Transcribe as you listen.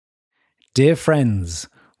Dear friends,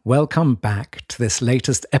 welcome back to this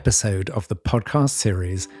latest episode of the podcast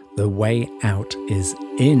series, The Way Out is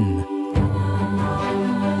In.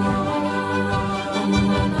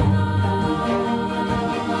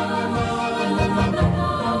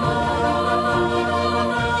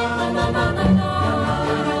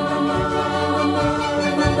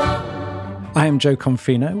 I am Jo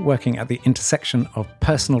Confino, working at the intersection of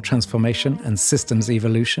personal transformation and systems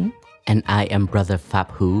evolution. And I am Brother Phap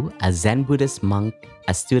Huu, a Zen Buddhist monk,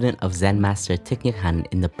 a student of Zen Master Thich Hanh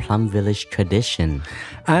in the Plum village tradition.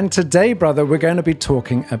 And today, brother, we're going to be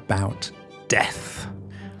talking about death.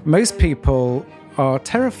 Most people are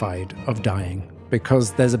terrified of dying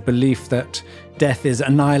because there's a belief that death is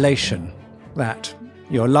annihilation, that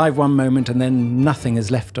you're alive one moment and then nothing is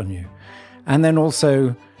left on you. And then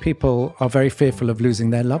also people are very fearful of losing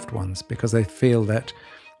their loved ones because they feel that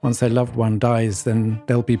once their loved one dies, then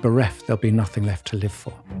they'll be bereft, there'll be nothing left to live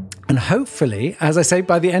for. And hopefully, as I say,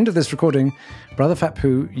 by the end of this recording, Brother Phap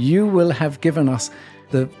Huu, you will have given us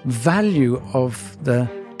the value of the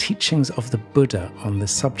teachings of the Buddha on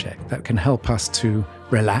this subject that can help us to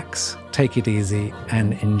relax, take it easy,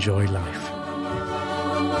 and enjoy life.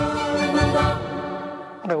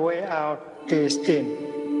 The way out is in.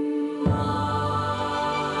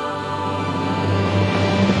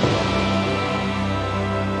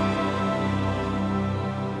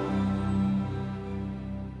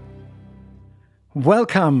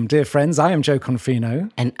 Welcome, dear friends. I am Jo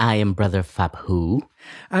Confino. And I am Brother Phap Huu.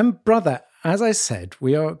 And brother, as I said,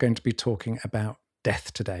 we are going to be talking about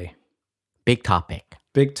death today. Big topic.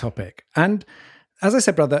 Big topic. And as I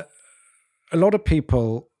said, brother, a lot of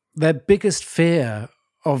people, their biggest fear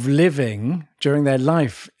of living during their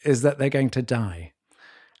life is that they're going to die.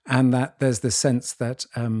 And that there's this sense that,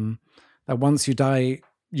 that once you die,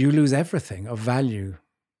 you lose everything of value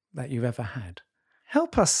that you've ever had.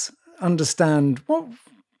 Help us understand what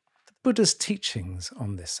the Buddha's teachings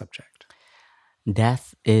on this subject.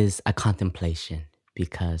 Death is a contemplation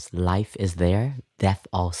because life is there, death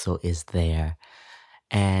also is there.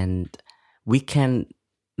 And we can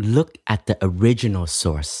look at the original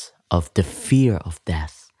source of the fear of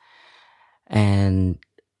death. And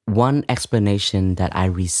one explanation that I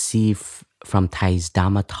received from Thai's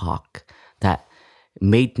Dhamma talk that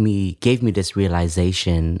gave me this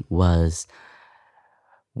realization was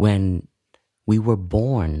when we were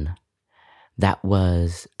born, that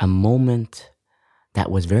was a moment that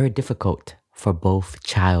was very difficult for both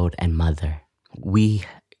child and mother. We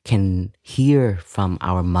can hear from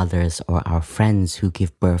our mothers or our friends who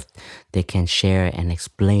give birth, they can share and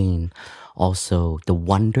explain also the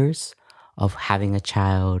wonders of having a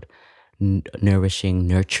child, nourishing,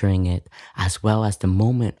 nurturing it, as well as the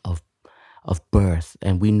moment of birth.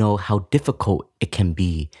 And we know how difficult it can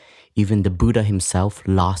be. Even the Buddha himself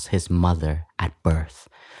lost his mother at birth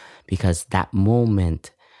because that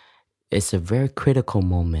moment is a very critical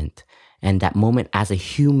moment. And that moment as a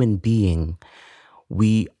human being,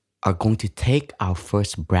 we are going to take our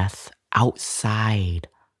first breath outside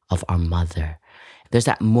of our mother. There's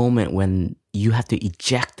that moment when you have to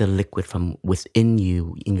eject the liquid from within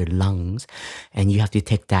you, in your lungs, and you have to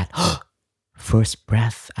take that first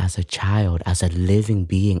breath as a child, as a living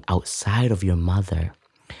being outside of your mother.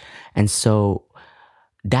 And so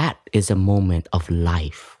that is a moment of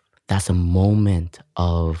life. That's a moment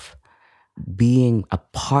of being a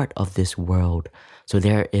part of this world. So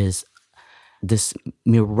there is this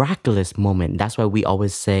miraculous moment. That's why we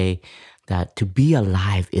always say that to be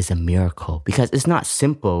alive is a miracle because it's not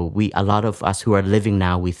simple. A lot of us who are living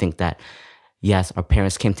now, we think that, yes, our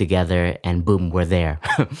parents came together and boom, we're there.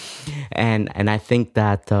 and I think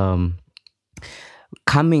that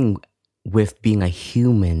coming with being a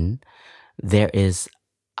human, there is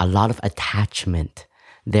a lot of attachment.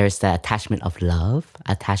 There's the attachment of love,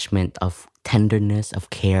 attachment of tenderness,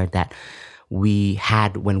 of care that we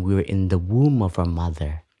had when we were in the womb of our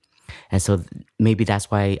mother. And so maybe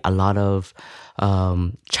that's why a lot of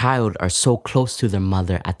child are so close to their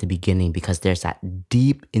mother at the beginning because there's that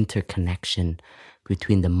deep interconnection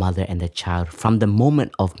between the mother and the child from the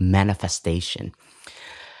moment of manifestation.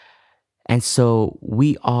 And so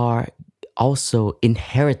we are also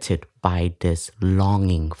inherited by this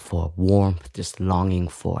longing for warmth, this longing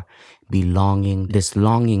for belonging, this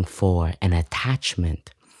longing for an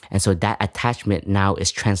attachment. And so that attachment now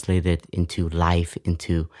is translated into life,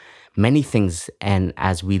 into many things. And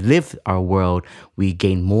as we live our world, we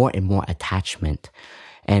gain more and more attachment.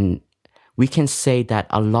 And we can say that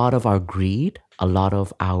a lot of our greed, a lot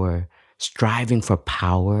of our striving for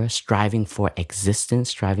power, striving for existence,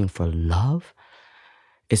 striving for love,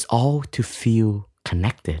 is all to feel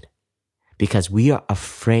connected. because we are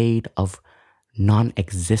afraid of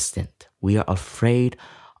non-existent. We are afraid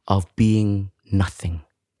of being nothing,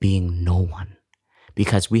 being no one,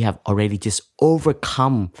 because we have already just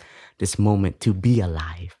overcome this moment to be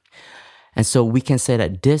alive. And so we can say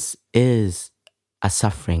that this is a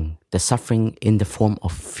suffering, the suffering in the form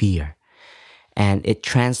of fear. And it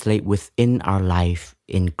translates within our life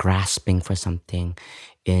in grasping for something,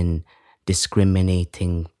 in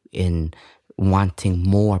discriminating, in wanting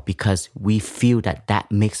more, because we feel that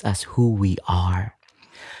that makes us who we are.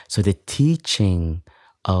 So the teaching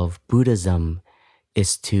of Buddhism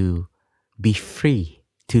is to be free,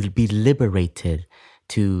 to be liberated,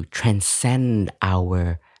 to transcend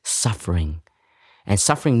our suffering. And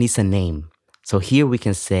suffering needs a name. So here we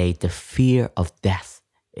can say the fear of death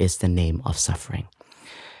is the name of suffering.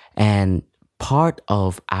 And part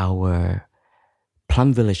of our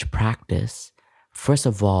Plum Village practice, first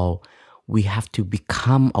of all, we have to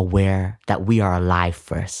become aware that we are alive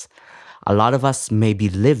first. A lot of us may be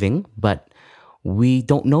living, but we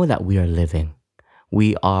don't know that we are living.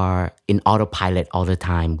 We are in autopilot all the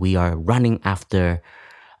time. We are running after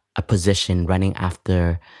a position, running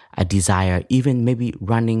after a desire, even maybe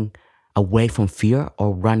running away from fear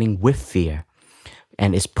or running with fear.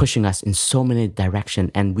 And it's pushing us in so many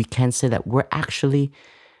directions. And we can say that we're actually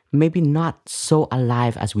maybe not so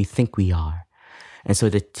alive as we think we are. And so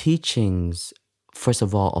the teachings, first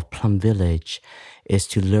of all, of Plum Village is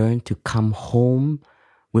to learn to come home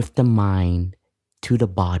with the mind to the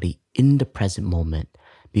body in the present moment.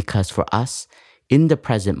 Because for us, in the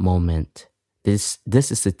present moment, this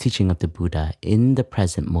is the teaching of the Buddha. In the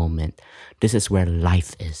present moment, this is where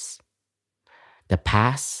life is. The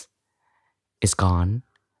past is gone.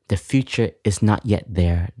 The future is not yet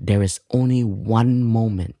there. There is only one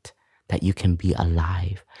moment that you can be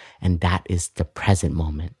alive, and that is the present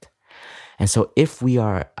moment. And so if we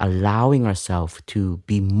are allowing ourselves to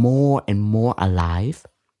be more and more alive,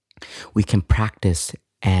 we can practice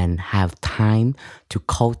and have time to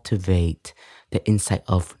cultivate the insight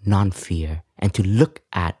of non-fear and to look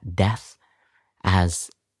at death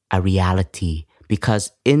as a reality.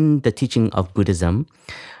 Because in the teaching of Buddhism,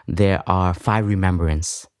 there are 5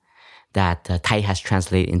 remembrances that Thich has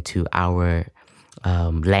translated into our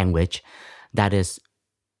language. That is,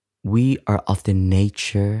 we are of the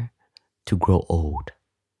nature to grow old.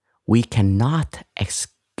 We cannot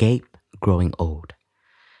escape growing old.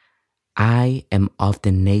 I am of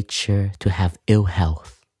the nature to have ill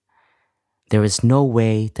health. There is no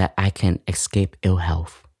way that I can escape ill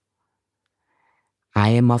health. I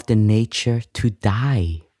am of the nature to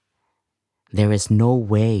die. There is no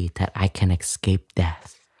way that I can escape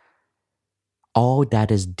death. All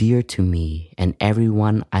that is dear to me and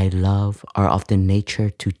everyone I love are of the nature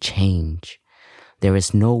to change. There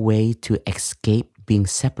is no way to escape being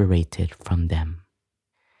separated from them.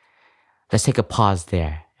 Let's take a pause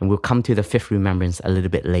there, and we'll come to the 5th remembrance a little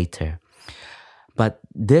bit later. But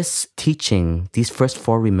this teaching, these first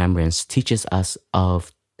 4 remembrances, teaches us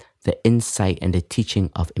of the insight and the teaching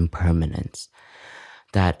of impermanence.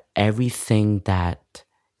 That everything that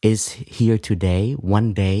is here today,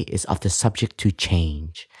 one day is of the subject to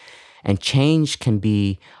change. And change can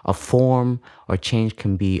be of form, or change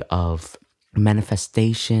can be of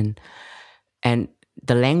manifestation. And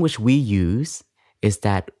the language we use is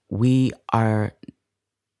that we are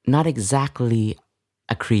not exactly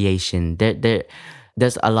a creation.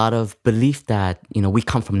 There's a lot of belief that, we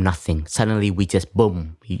come from nothing. Suddenly we just,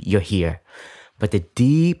 boom, you're here. But the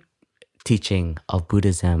deep teaching of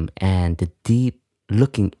Buddhism and the deep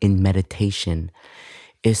looking in meditation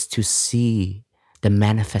is to see the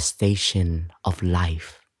manifestation of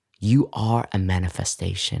life. You are a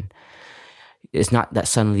manifestation. It's not that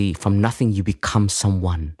suddenly from nothing you become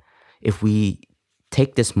someone. If we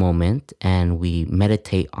take this moment and we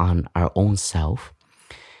meditate on our own self,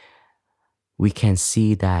 we can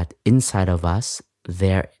see that inside of us,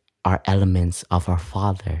 there are elements of our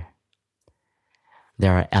father.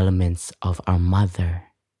 There are elements of our mother.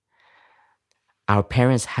 Our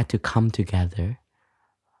parents had to come together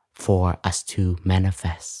for us to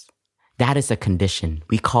manifest. That is a condition.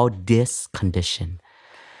 We call this condition.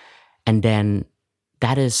 And then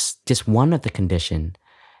that is just one of the conditions.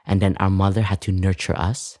 And then our mother had to nurture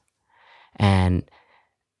us. And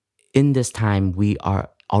in this time, we are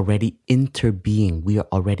already interbeing. We are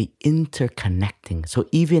already interconnecting. So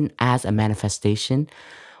even as a manifestation,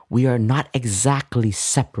 we are not exactly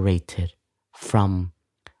separated from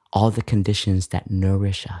all the conditions that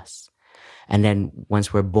nourish us. And then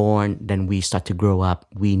once we're born, then we start to grow up.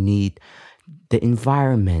 We need the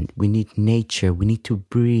environment, we need nature, we need to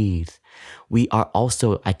breathe. We are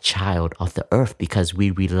also a child of the earth because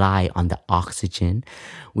we rely on the oxygen,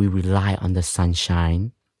 we rely on the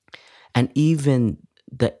sunshine, and even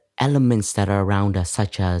the elements that are around us,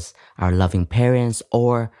 such as our loving parents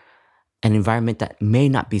or an environment that may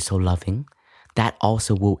not be so loving, that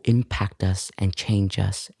also will impact us and change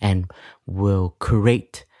us and will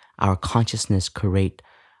create our consciousness, create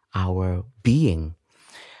our being.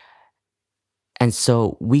 And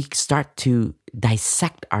so we start to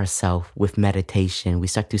dissect ourselves with meditation. We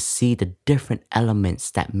start to see the different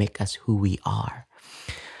elements that make us who we are.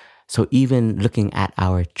 So even looking at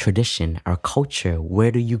our tradition, our culture, where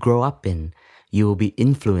do you grow up in? You will be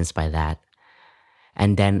influenced by that.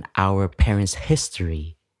 And then our parents'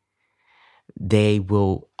 history, they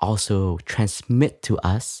will also transmit to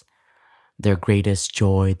us their greatest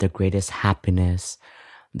joy, their greatest happiness,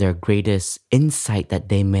 their greatest insight that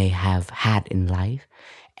they may have had in life,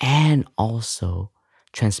 and also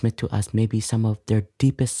transmit to us maybe some of their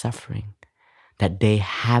deepest suffering that they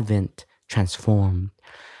haven't transformed,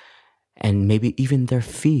 and maybe even their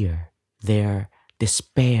fear, their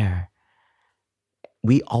despair.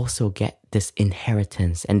 We also get this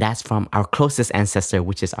inheritance, and that's from our closest ancestor,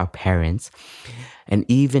 which is our parents. And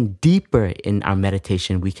even deeper in our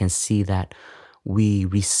meditation, we can see that we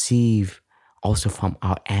receive also from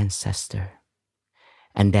our ancestor.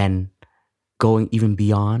 And then going even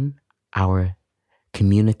beyond our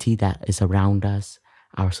community that is around us,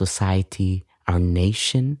 our society, our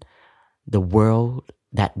nation, the world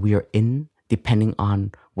that we are in, depending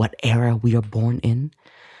on what era we are born in,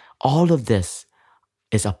 all of this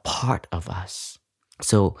is a part of us.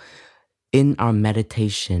 So in our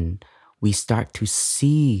meditation, we start to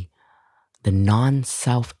see the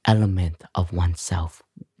non-self element of oneself.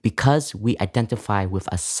 Because we identify with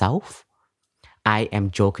a self, I am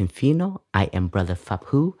Jo Confino, I am Brother Phap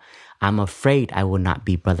Huu. I'm afraid I will not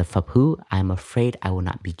be Brother Phap Huu. I'm afraid I will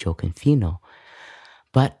not be Jo Confino.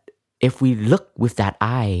 But if we look with that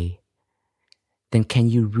eye, then can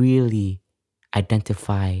you really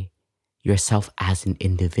identify yourself as an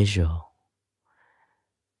individual?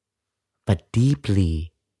 But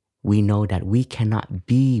deeply, we know that we cannot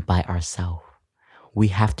be by ourselves. We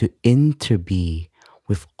have to interbe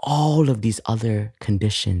with all of these other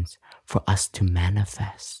conditions for us to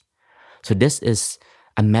manifest. So this is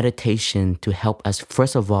a meditation to help us,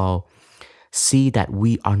 first of all, see that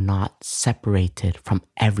we are not separated from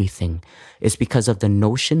everything. It's because of the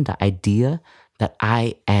notion, the idea that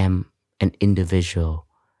I am an individual,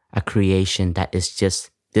 a creation that is just,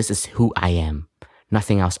 this is who I am.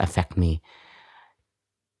 Nothing else affects me.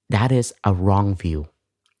 That is a wrong view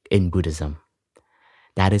in Buddhism.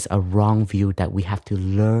 That is a wrong view that we have to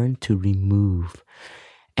learn to remove.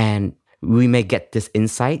 And we may get this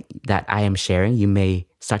insight that I am sharing. You may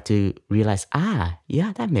start to realize,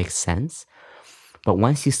 yeah, that makes sense. But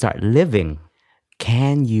once you start living,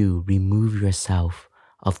 can you remove yourself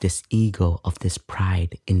of this ego, of this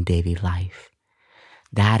pride in daily life?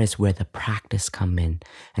 That is where the practice come in.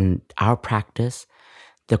 And our practice,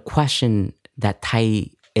 the question that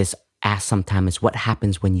Thich is asked sometimes is, what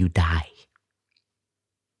happens when you die?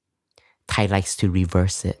 Thich likes to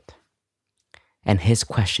reverse it. And his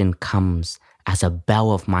question comes as a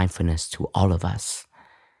bell of mindfulness to all of us.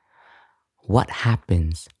 What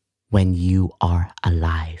happens when you are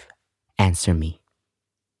alive? Answer me.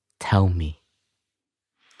 Tell me.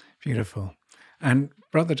 Beautiful. And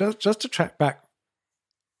brother, just to track back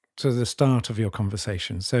to the start of your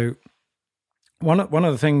conversation. So one of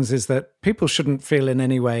the things is that people shouldn't feel in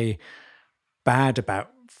any way bad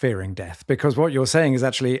about fearing death, because what you're saying is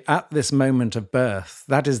actually at this moment of birth,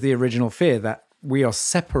 that is the original fear, that we are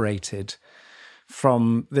separated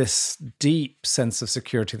from this deep sense of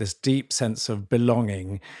security, this deep sense of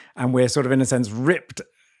belonging, and we're sort of, in a sense, ripped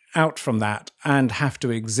out from that and have to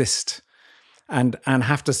exist and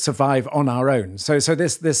have to survive on our own. So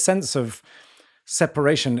this sense of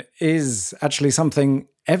separation is actually something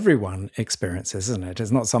everyone experiences, isn't it?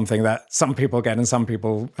 It's not something that some people get and some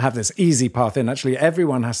people have this easy path in. Actually,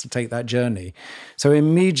 everyone has to take that journey. So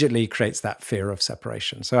immediately creates that fear of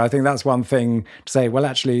separation. So I think that's one thing to say, well,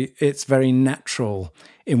 actually, it's very natural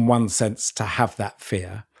in one sense to have that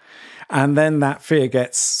fear. And then that fear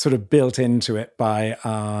gets sort of built into it by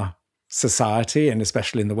our society, and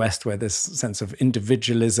especially in the West, where this sense of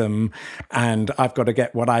individualism and I've got to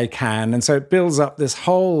get what I can. And so it builds up this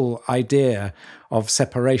whole idea of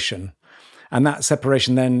separation. And that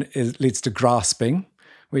separation then leads to grasping,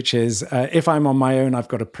 which is if I'm on my own, I've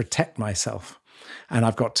got to protect myself and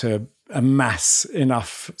I've got to amass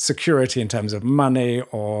enough security in terms of money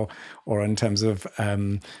or in terms of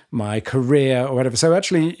my career or whatever. So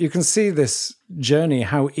actually you can see this journey,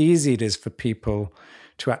 how easy it is for people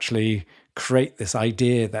to actually create this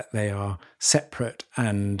idea that they are separate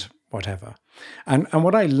and whatever. And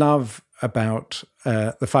what I love about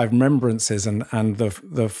the Five Remembrances and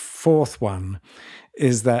the fourth one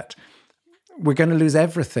is that we're going to lose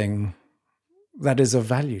everything that is of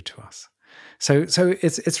value to us. So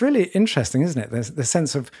it's really interesting, isn't it? There's the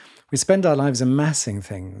sense of we spend our lives amassing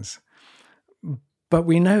things, but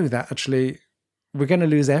we know that actually we're going to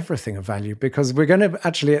lose everything of value because we're going to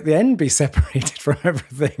actually at the end be separated from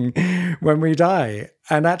everything when we die.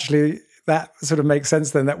 And actually that sort of makes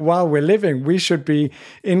sense then that while we're living, we should be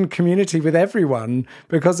in community with everyone,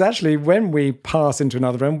 because actually when we pass into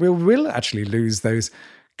another realm, we will actually lose those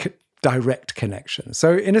direct connections.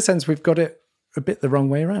 So in a sense, we've got it a bit the wrong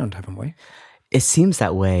way around, haven't we? It seems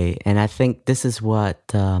that way. And I think this is what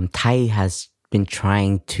Thich has been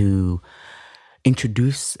trying to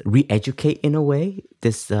introduce, re-educate in a way,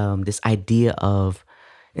 this idea of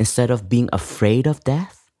instead of being afraid of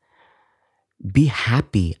death, be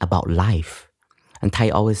happy about life. And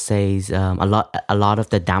Thich always says, a lot of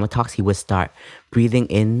the Dhamma talks, he would start breathing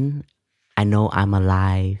in, I know I'm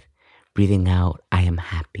alive. Breathing out, I am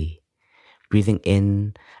happy. Breathing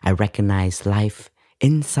in, I recognize life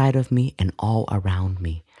inside of me and all around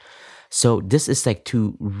me. So this is like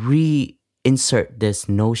to reinsert this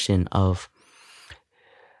notion of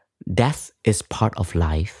death is part of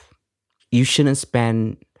life. You shouldn't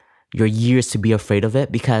spend your years to be afraid of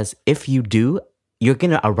it, because if you do, you're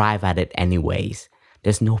going to arrive at it anyways.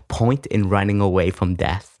 There's no point in running away from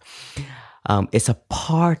death. It's a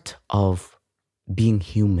part of being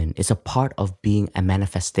human. It's a part of being a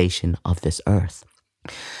manifestation of this earth.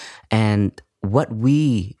 And what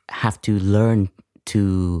we have to learn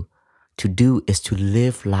to do is to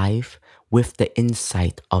live life with the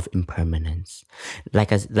insight of impermanence.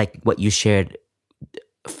 Like what you shared,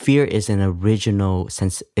 fear is an original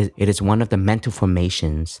sense. It is one of the mental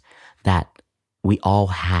formations that we all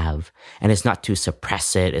have. And it's not to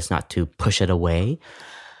suppress it. It's not to push it away.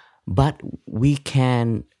 But we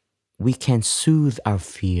can soothe our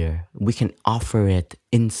fear. We can offer it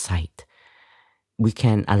insight. We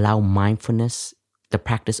can allow mindfulness, the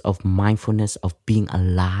practice of mindfulness, of being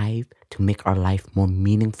alive, to make our life more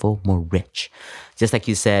meaningful, more rich. Just like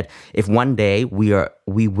you said, if one day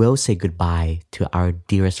we will say goodbye to our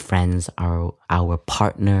dearest friends, our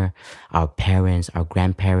partner, our parents, our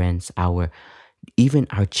grandparents, even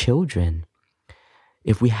our children,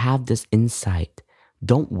 if we have this insight,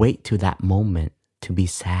 don't wait to that moment to be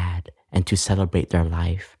sad and to celebrate their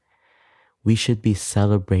life. We should be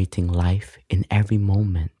celebrating life in every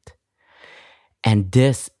moment. And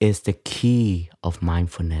this is the key of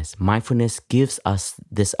mindfulness. Mindfulness gives us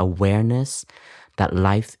this awareness that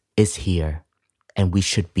life is here and we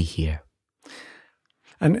should be here.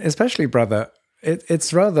 And especially, brother,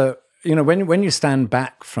 it's rather, when you stand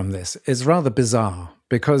back from this, it's rather bizarre,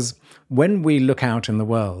 because when we look out in the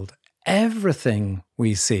world, everything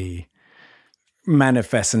we see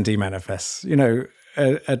manifests and demanifests.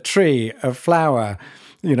 A tree, a flower,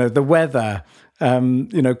 the weather,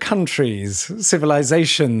 countries,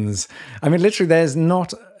 civilizations. I mean, literally, there's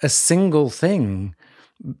not a single thing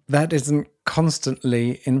that isn't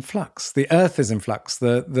constantly in flux. The earth is in flux.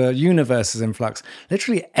 The universe is in flux.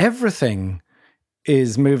 Literally everything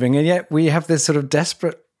is moving. And yet we have this sort of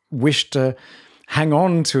desperate wish to hang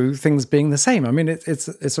on to things being the same. I mean,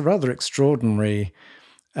 it's a rather extraordinary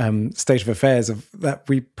state of affairs that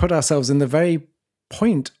we put ourselves in the very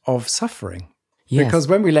point of suffering. Yes. Because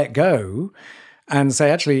when we let go and say,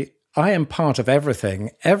 actually, I am part of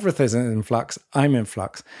everything is in flux, I'm in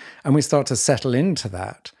flux, and we start to settle into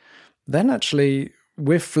that, then actually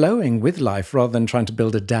we're flowing with life rather than trying to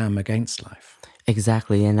build a dam against life.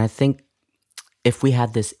 Exactly. And I think if we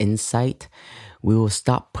have this insight, we will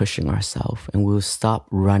stop pushing ourselves and we will stop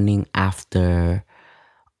running after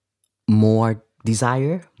more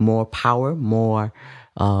desire, more power, more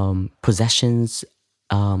possessions.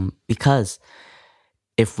 Because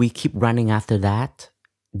if we keep running after that,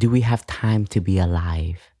 do we have time to be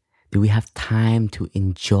alive? Do we have time to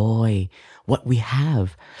enjoy what we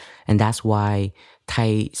have? And that's why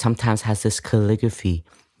Thich sometimes has this calligraphy,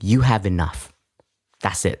 you have enough.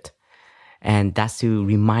 That's it. And that's to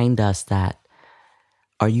remind us that,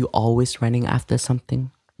 are you always running after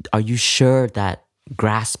something? Are you sure that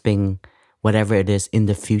grasping whatever it is in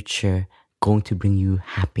the future going to bring you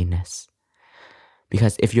happiness?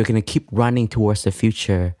 Because if you're going to keep running towards the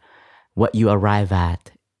future, what you arrive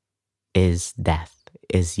at is death,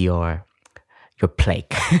 is your your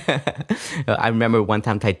plague. I remember one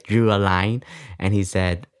time Thich drew a line and he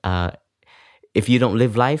said, if you don't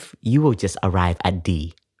live life, you will just arrive at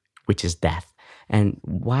D, which is death. And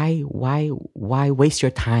why waste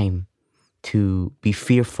your time to be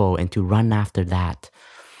fearful and to run after that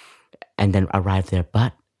and then arrive there?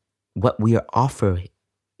 But what we are offered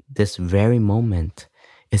this very moment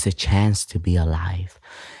is a chance to be alive.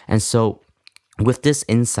 And so with this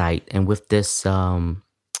insight and with this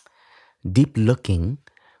deep looking,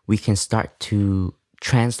 we can start to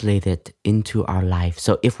translate it into our life.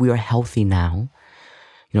 So if we are healthy now,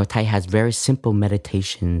 Thich has very simple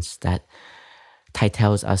meditations that Thich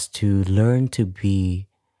tells us to learn to be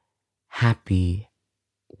happy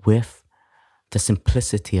with the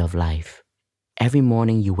simplicity of life. Every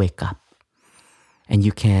morning you wake up and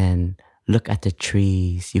you can look at the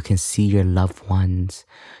trees, you can see your loved ones,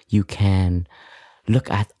 you can look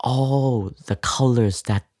at all the colors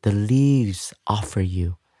that the leaves offer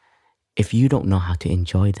you. If you don't know how to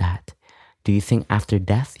enjoy that, do you think after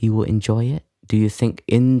death you will enjoy it? Do you think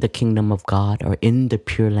in the kingdom of God or in the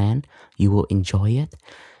Pure Land you will enjoy it?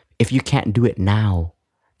 If you can't do it now,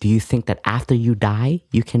 do you think that after you die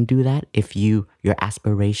you can do that? If your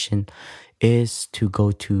aspiration is to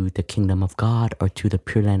go to the kingdom of God or to the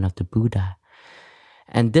Pure Land of the Buddha.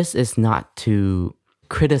 And this is not to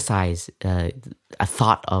criticize a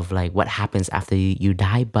thought of like what happens after you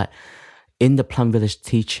die, but in the Plum Village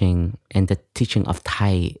teaching and the teaching of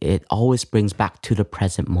Thich, it always brings back to the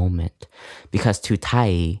present moment. Because to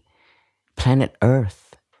Thich, planet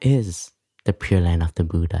Earth is the Pure Land of the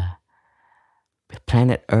Buddha.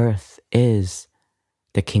 Planet Earth is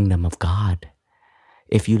the kingdom of God.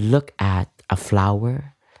 If you look at a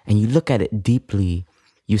flower and you look at it deeply,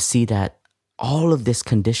 you see that all of these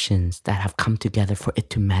conditions that have come together for it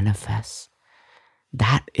to manifest,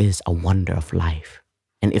 that is a wonder of life.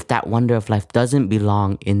 And if that wonder of life doesn't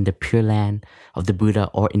belong in the Pure Land of the Buddha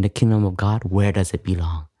or in the kingdom of God, where does it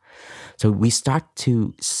belong? So we start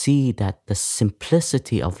to see that the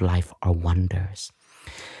simplicity of life are wonders.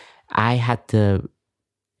 I had the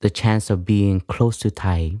chance of being close to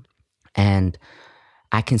Thich, and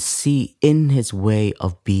I can see in his way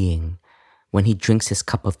of being, when he drinks his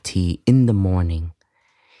cup of tea in the morning,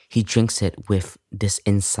 he drinks it with this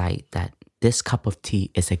insight that this cup of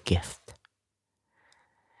tea is a gift.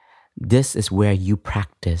 This is where you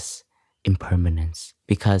practice impermanence.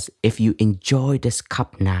 Because if you enjoy this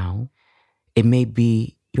cup now, it may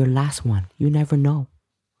be your last one. You never know.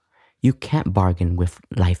 You can't bargain with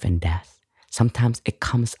life and death. Sometimes it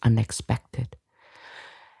comes unexpected.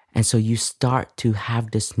 And so you start to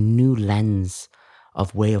have this new lens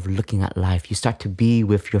of way of looking at life. You start to be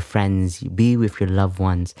with your friends, be with your loved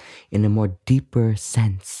ones in a more deeper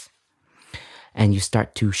sense. And you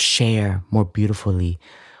start to share more beautifully.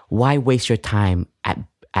 Why waste your time at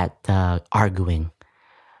arguing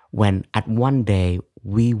when at one day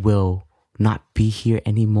we will not be here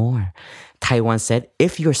anymore? Thich once said,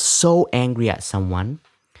 if you're so angry at someone,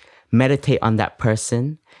 meditate on that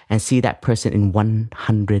person and see that person in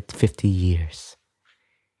 150 years.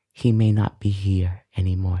 He may not be here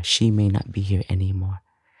anymore. She may not be here anymore.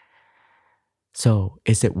 So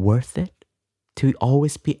is it worth it to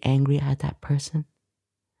always be angry at that person?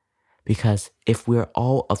 Because if we're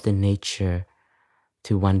all of the nature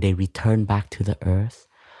to one day return back to the earth,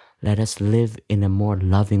 let us live in a more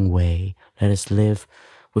loving way. Let us live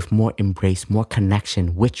with more embrace, more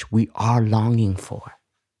connection, which we are longing for.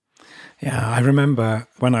 Yeah, I remember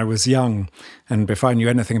when I was young and before I knew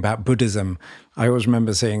anything about Buddhism, I always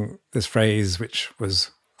remember seeing this phrase, which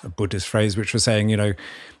was a Buddhist phrase, which was saying,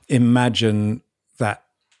 imagine that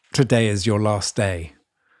today is your last day.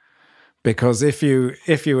 Because if you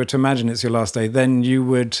were to imagine it's your last day, then you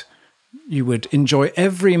would enjoy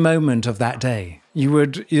every moment of that day. It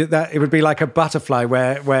would be like a butterfly,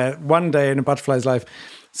 where one day in a butterfly's life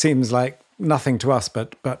seems like nothing to us,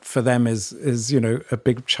 but for them is a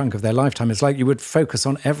big chunk of their lifetime. It's like you would focus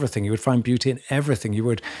on everything. You would find beauty in everything. You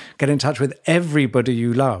would get in touch with everybody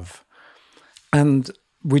you love. And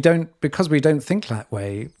because we don't think that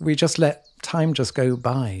way, we just let time just go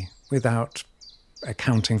by without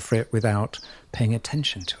accounting for it, without paying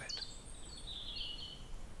attention to it.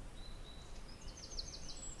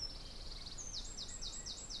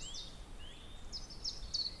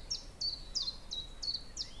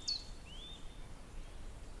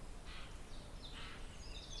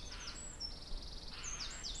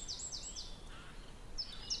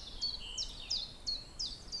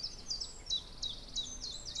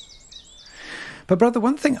 But brother,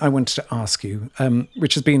 one thing I wanted to ask you,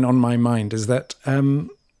 which has been on my mind, is that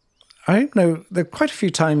I know that quite a few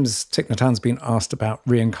times Thich Nhat Hanh's been asked about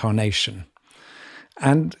reincarnation.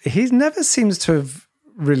 And he never seems to have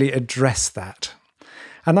really addressed that.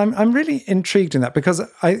 And I'm really intrigued in that because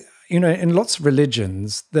in lots of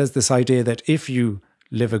religions, there's this idea that if you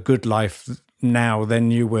live a good life now,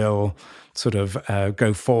 then you will sort of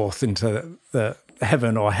go forth into the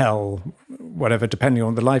heaven or hell, whatever, depending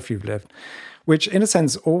on the life you've lived, which in a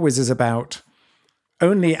sense always is about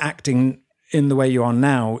only acting in the way you are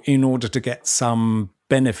now in order to get some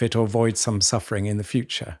benefit or avoid some suffering in the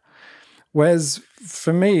future. Whereas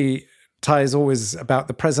for me, Thai is always about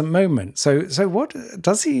the present moment. So what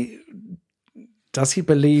does he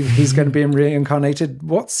believe he's going to be reincarnated?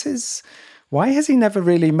 Why has he never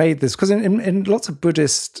really made this? Because in lots of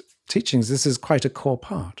Buddhist teachings, this is quite a core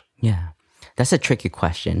part. Yeah, that's a tricky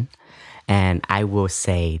question. And I will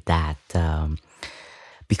say that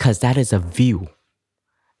because that is a view,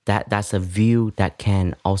 that's a view that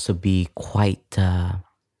can also be quite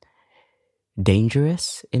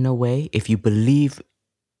dangerous in a way. If you believe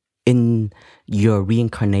in your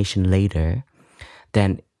reincarnation later,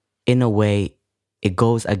 then in a way, it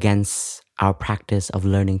goes against our practice of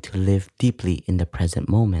learning to live deeply in the present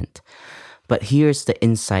moment. But here's the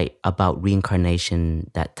insight about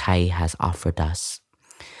reincarnation that Thai has offered us.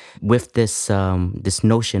 With this this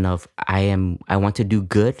notion of I want to do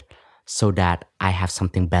good so that I have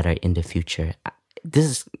something better in the future. This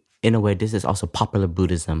is, in a way, this is also popular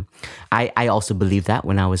Buddhism. I also believe that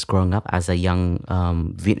when I was growing up as a young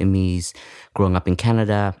Vietnamese growing up in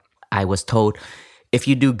Canada. I was told, if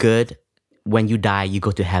you do good, when you die, you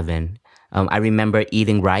go to heaven. I remember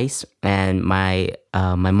eating rice, and my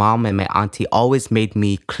mom and my auntie always made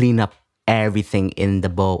me clean up everything in the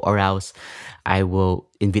bowl, or else I will,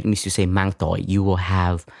 in Vietnamese you say mang toi, you will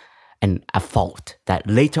have a fault that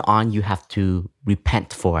later on you have to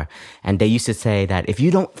repent for. And they used to say that if you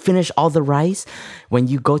don't finish all the rice, when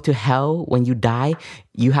you go to hell, when you die,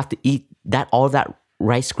 you have to eat that, all that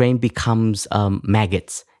rice grain becomes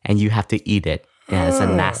maggots, and you have to eat it. Yeah, it's a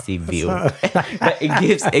nasty view. But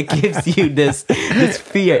it gives you this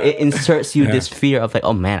fear. It inserts you this fear of like,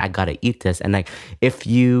 oh man, I gotta eat this. And like, if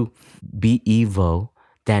you be evil,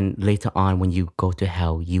 then later on when you go to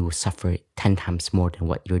hell, you will suffer 10 times more than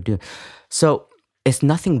what you're doing. So it's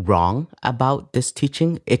nothing wrong about this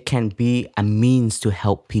teaching. It can be a means to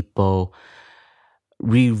help people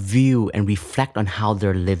review and reflect on how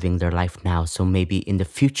they're living their life now. So maybe in the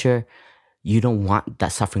future, you don't want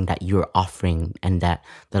that suffering that you're offering and that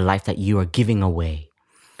the life that you are giving away.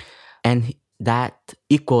 And that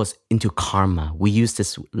equals into karma. We use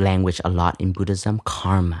this language a lot in Buddhism,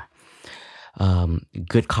 karma.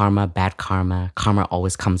 Good karma, bad karma. Karma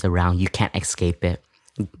always comes around. You can't escape it.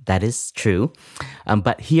 That is true.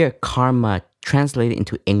 But here, karma, translated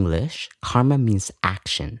into English, karma means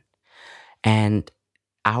action. And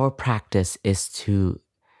our practice is to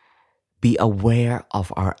be aware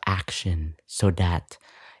of our action so that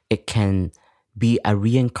it can be a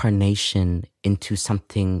reincarnation into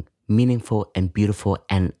something meaningful and beautiful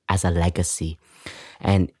and as a legacy.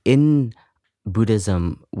 And in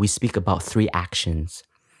Buddhism, we speak about 3 actions.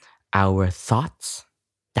 Our thoughts,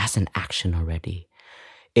 that's an action already.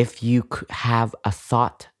 If you have a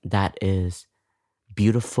thought that is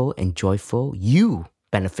beautiful and joyful, you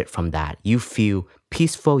benefit from that. You feel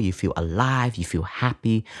peaceful, you feel alive, you feel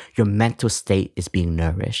happy, your mental state is being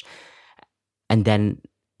nourished. And then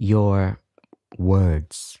your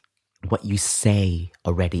words, what you say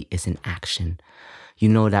already is an action. You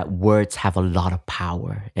know that words have a lot of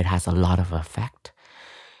power. It has a lot of effect.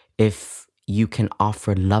 If you can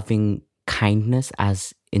offer loving kindness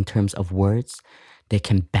as in terms of words, they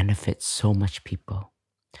can benefit so much people.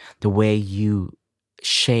 The way you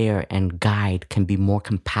share and guide can be more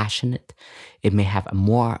compassionate. It may have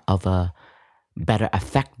more of a better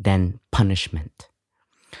effect than punishment.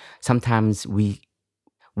 Sometimes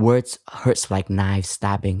words hurts like knives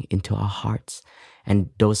stabbing into our hearts, and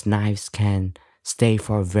those knives can stay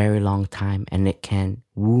for a very long time, and it can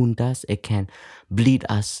wound us, it can bleed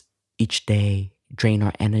us each day, drain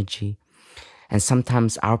our energy. And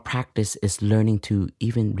sometimes our practice is learning to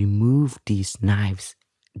even remove these knives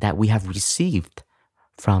that we have received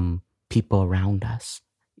from people around us,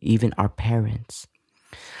 even our parents.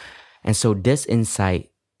 And so this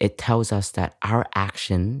insight, it tells us that our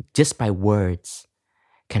action, just by words,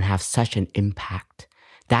 can have such an impact.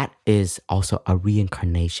 That is also a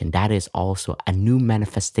reincarnation. That is also a new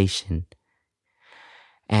manifestation.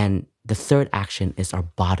 And the third action is our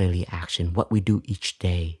bodily action, what we do each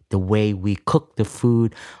day, the way we cook the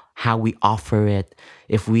food, how we offer it.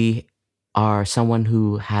 If we are someone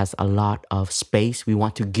who has a lot of space, we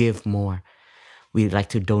want to give more. We like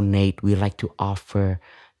to donate. We like to offer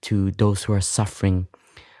to those who are suffering.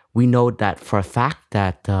 we know that for a fact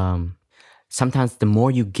that sometimes the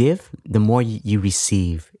more you give, the more you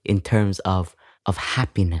receive in terms of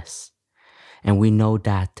happiness. And we know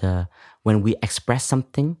that when we express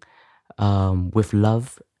something with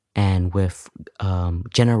love and with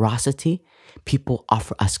generosity, people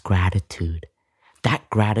offer us gratitude. That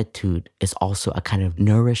gratitude is also a kind of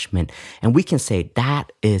nourishment. And we can say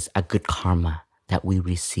that is a good karma that we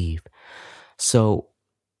receive. So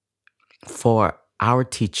for our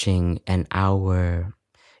teaching and our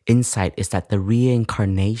insight is that the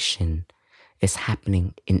reincarnation is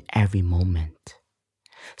happening in every moment.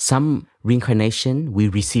 Some reincarnation we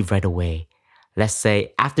receive right away. Let's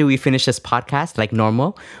say after we finish this podcast, like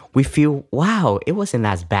normal, we feel, wow, it wasn't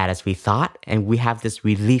as bad as we thought. And we have this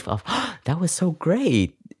relief of, oh, that was so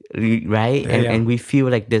great, right? Yeah. And we feel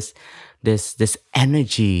like this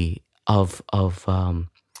energy of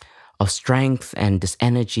strength and this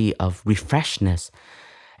energy of refreshness.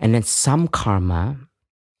 And then some karma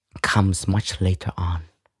comes much later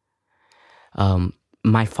on.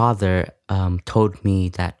 My father told me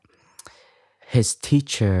that his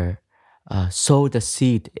teacher sowed a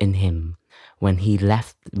seed in him when he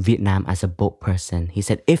left Vietnam as a boat person. He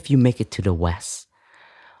said, if you make it to the West,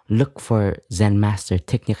 look for Zen master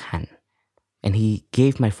Thich Nhat Hanh. And he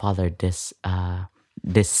gave my father this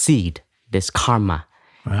seed, this karma.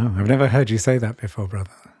 Wow, I've never heard you say that before,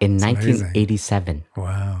 brother. In It's 1987. amazing.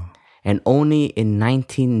 Wow. And only in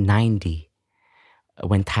 1990,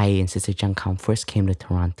 when Thai and Sister Jang Kam first came to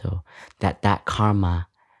Toronto, that karma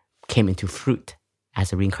came into fruit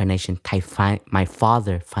as a reincarnation. My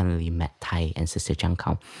father finally met Thai and Sister Jang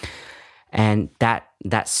Kam. And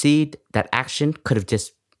that seed, that action could have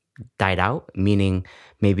just died out, meaning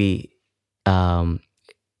maybe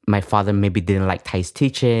my father maybe didn't like Thai's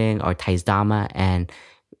teaching or Thai's Dharma, and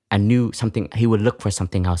I knew something, he would look for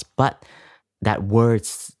something else. But that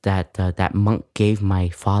words that monk gave my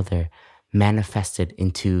father manifested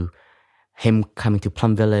into him coming to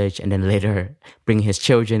Plum Village, and then later bringing his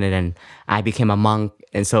children, and then I became a monk.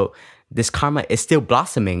 And so this karma is still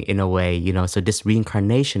blossoming in a way, you know, so this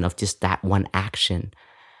reincarnation of just that one action.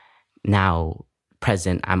 Now,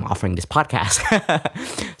 present, I'm offering this podcast.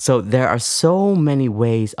 So there are so many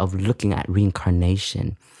ways of looking at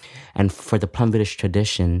reincarnation. And for the Plum Village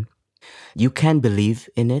tradition, you can believe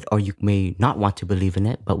in it or you may not want to believe in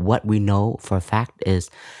it. But what we know for a fact is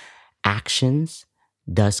actions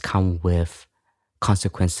does come with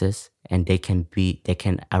consequences, and they can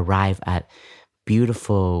arrive at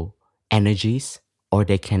beautiful energies, or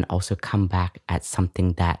they can also come back at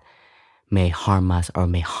something that may harm us or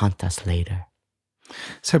may haunt us later.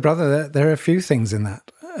 So, brother, there are a few things in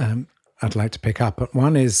that I'd like to pick up. But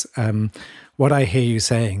one is what I hear you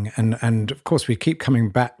saying, and of course we keep coming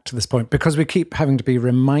back to this point because we keep having to be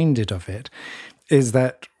reminded of it, is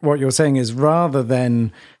that what you're saying is rather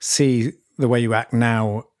than see the way you act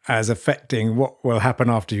now as affecting what will happen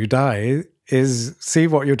after you die, is see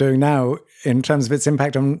what you're doing now in terms of its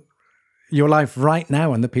impact on your life right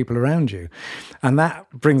now and the people around you. And that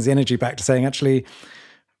brings the energy back to saying, actually,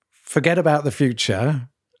 forget about the future.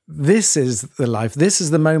 This is the life. This is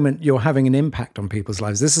the moment you're having an impact on people's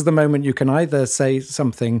lives. This is the moment you can either say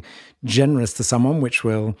something generous to someone, which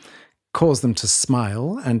will cause them to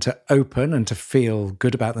smile and to open and to feel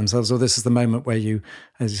good about themselves, or this is the moment where you,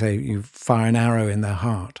 as you say, you fire an arrow in their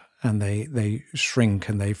heart and they shrink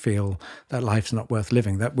and they feel that life's not worth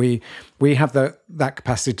living. That we have that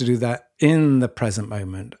capacity to do that in the present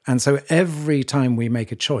moment. And so every time we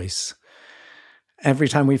make a choice, every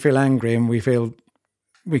time we feel angry and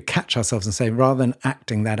we catch ourselves and say, rather than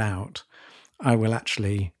acting that out, I will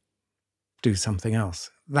actually do something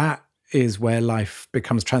else. That is where life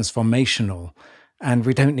becomes transformational, and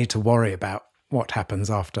we don't need to worry about what happens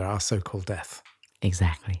after our so-called death.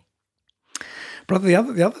 Exactly. Brother, the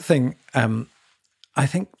other thing, I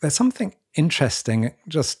think there's something interesting,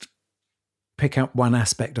 just pick up one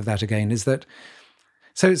aspect of that again, is that,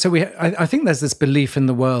 I think there's this belief in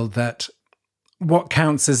the world that what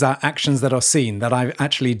counts is our actions that are seen, that I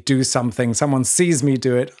actually do something, someone sees me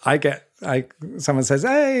do it, someone says,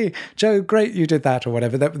 hey, Joe, great, you did that, or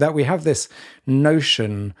whatever, that we have this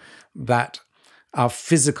notion that our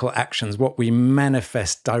physical actions, what we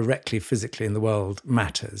manifest directly physically in the world,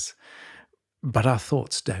 matters, but our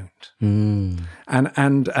thoughts don't.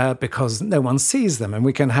 And because no one sees them, and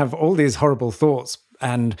we can have all these horrible thoughts,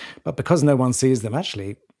 but because no one sees them,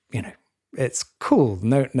 actually, it's cool.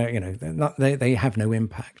 No, they have no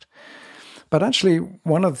impact. But actually,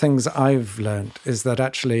 one of the things I've learned is that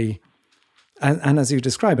actually, and as you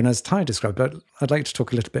describe, and as Thai described, but I'd like to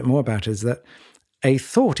talk a little bit more about, is that a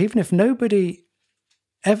thought, even if nobody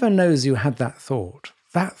ever knows you had that thought,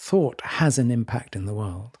 that thought has an impact in the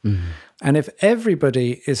world. And if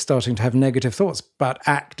everybody is starting to have negative thoughts but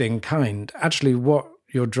acting kind, actually what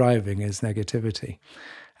you're driving is negativity.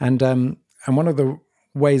 And one of the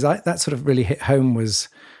ways that sort of really hit home was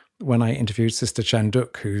when I interviewed Sister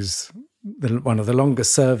Chanduk, who's one of the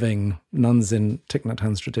longest serving nuns in Thich Nhat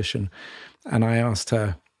Hanh's tradition. And I asked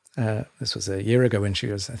her, this was a year ago when she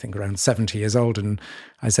was, I think, around 70 years old. And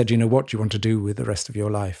I said, what do you want to do with the rest of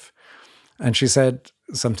your life? And she said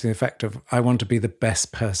something to the effect of, I want to be the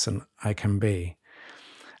best person I can be.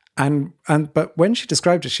 But when she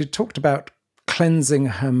described it, she talked about cleansing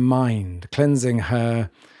her mind, cleansing her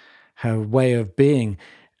way of being.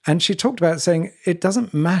 And she talked about saying, it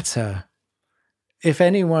doesn't matter if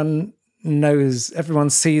anyone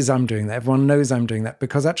sees I'm doing that, everyone knows I'm doing that,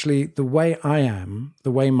 because actually the way I am,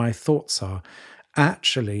 the way my thoughts are,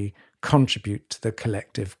 actually contribute to the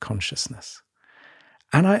collective consciousness.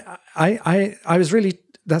 And I was really,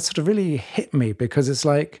 that sort of really hit me, because it's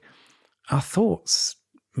like our thoughts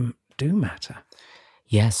do matter.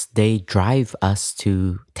 Yes, they drive us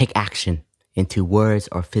to take action into words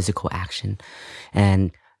or physical action.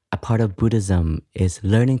 And a part of Buddhism is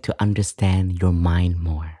learning to understand your mind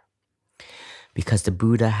more. Because the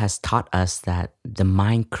Buddha has taught us that the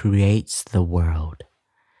mind creates the world.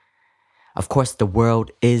 Of course, the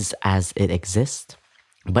world is as it exists.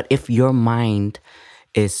 But if your mind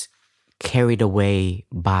is carried away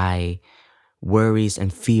by worries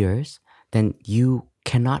and fears, then you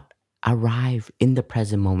cannot arrive in the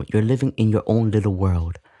present moment. You're living in your own little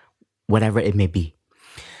world, whatever it may be.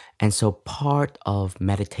 And so part of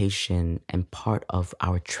meditation and part of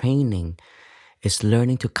our training is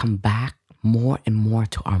learning to come back more and more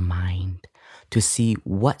to our mind, to see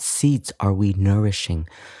what seeds are we nourishing.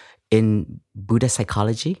 In Buddhist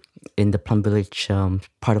psychology, in the Plum Village,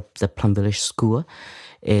 part of the Plum Village school,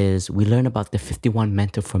 is we learn about the 51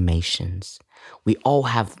 mental formations. We all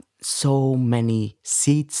have so many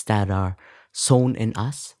seeds that are sown in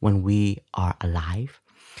us when we are alive.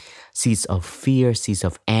 Seeds of fear, seeds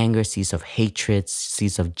of anger, seeds of hatred,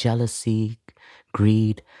 seeds of jealousy,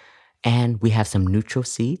 greed. And we have some neutral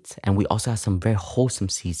seeds, and we also have some very wholesome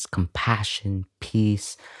seeds: compassion,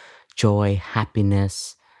 peace, joy,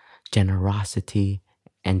 happiness, generosity,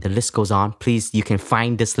 and the list goes on. Please, you can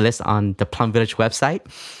find this list on the Plum Village website.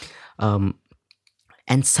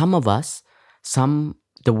 And some of us,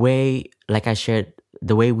 the way, like I shared,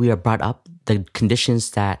 the way we are brought up, the conditions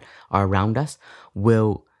that are around us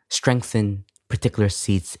will strengthen particular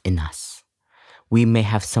seeds in us. We may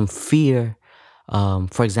have some fear.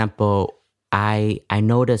 For example, I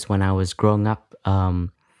noticed when I was growing up,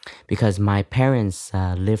 because my parents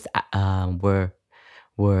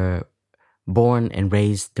were born and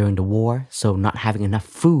raised during the war, so not having enough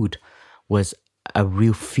food was a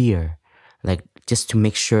real fear. Like, just to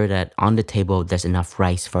make sure that on the table there's enough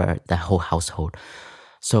rice for the whole household.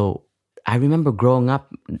 So I remember growing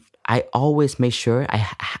up, I always made sure I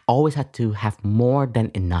always had to have more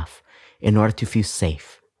than enough in order to feel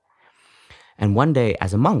safe. And one day,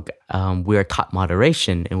 as a monk, we are taught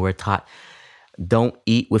moderation, and we're taught don't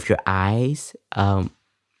eat with your eyes.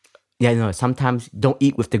 Sometimes don't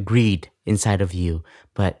eat with the greed inside of you,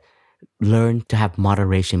 but learn to have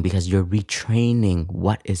moderation, because you're retraining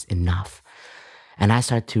what is enough. And I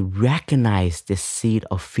started to recognize this seed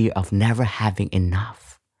of fear of never having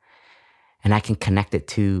enough. And I can connect it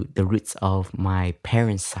to the roots of my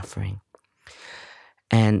parents' suffering.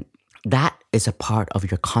 And that is a part of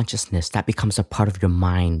your consciousness. That becomes a part of your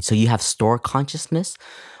mind. So you have store consciousness,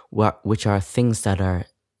 which are things that are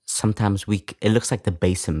sometimes weak. It looks like the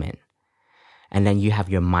basement. And then you have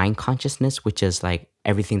your mind consciousness, which is like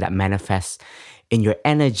everything that manifests in your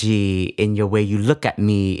energy, in your way you look at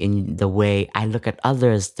me, in the way I look at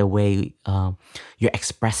others, the way you're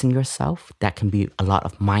expressing yourself. That can be a lot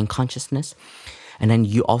of mind consciousness. And then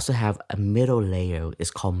you also have a middle layer.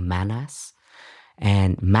 It's called manas.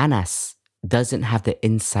 And manas doesn't have the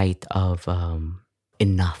insight of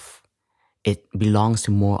enough. It belongs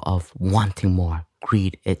to more of wanting more,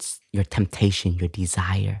 greed. It's your temptation, your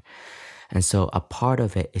desire. And so a part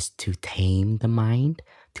of it is to tame the mind,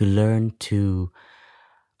 to learn to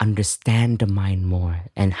understand the mind more.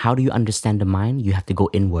 And how do you understand the mind? You have to go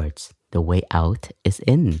inwards. The way out is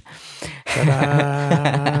in.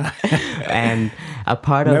 And a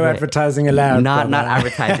part of no advertising allowed. Not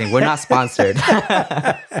advertising. We're not sponsored.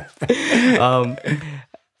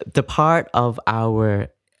 The part of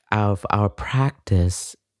our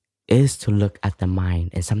practice is to look at the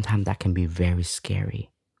mind, and sometimes that can be very scary,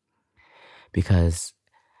 because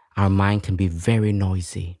our mind can be very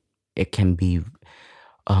noisy. It can be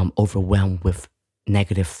overwhelmed with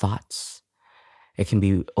negative thoughts. It can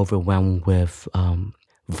be overwhelmed with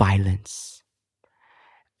violence.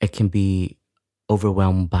 It can be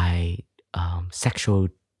overwhelmed by sexual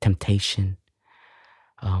temptation.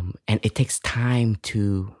 And it takes time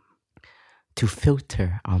to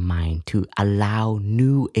filter our mind, to allow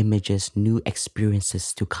new images, new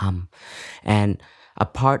experiences to come. And a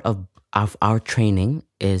part of our training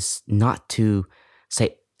is not to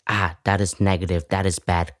say, that is negative, that is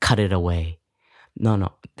bad, cut it away.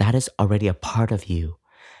 No, that is already a part of you.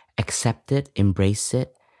 Accept it, embrace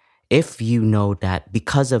it. If you know that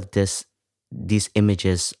because of these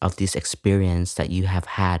images of this experience that you have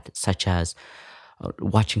had, such as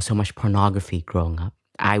watching so much pornography growing up.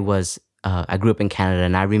 I grew up in Canada,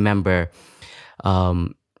 and I remember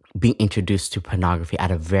being introduced to pornography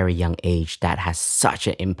at a very young age. That has such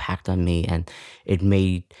an impact on me, and it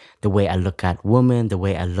made the way I look at women, the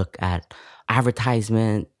way I look at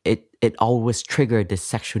advertisement. It always triggered this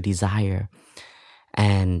sexual desire,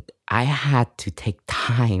 and I had to take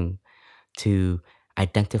time to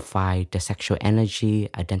identify the sexual energy,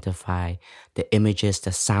 identify the images,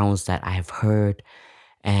 the sounds that I have heard,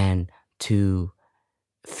 and to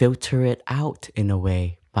filter it out in a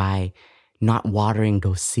way by not watering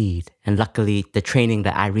those seeds. And luckily, the training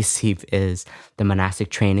that I receive is the monastic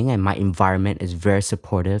training, and my environment is very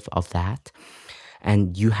supportive of that.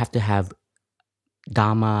 And you have to have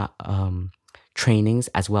Dharma trainings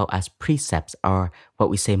as well as precepts, or what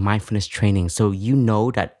we say mindfulness training. So you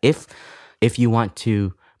know that if you want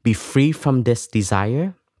to be free from this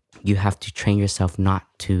desire, you have to train yourself not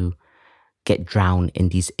to get drowned in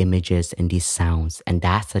these images and these sounds. And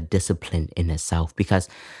that's a discipline in itself, because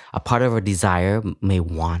a part of our desire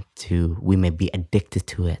we may be addicted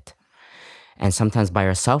to it. And sometimes by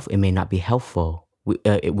ourselves, it may not be helpful.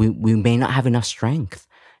 We may not have enough strength.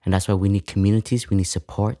 And that's why we need communities, we need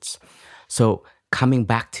supports. So coming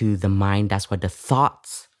back to the mind, that's why the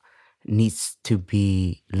thoughts needs to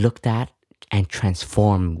be looked at and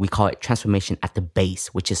transformed. We call it transformation at the base,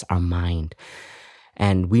 which is our mind.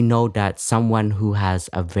 And we know that someone who has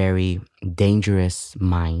a very dangerous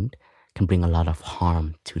mind can bring a lot of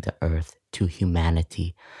harm to the earth, to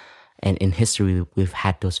humanity. And in history, we've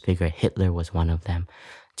had those figures. Hitler was one of them.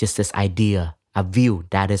 Just this idea, a view,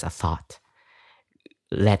 that is a thought,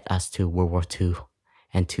 led us to World War II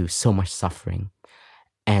and to so much suffering.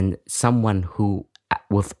 And someone who,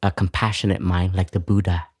 with a compassionate mind like the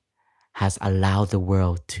Buddha, has allowed the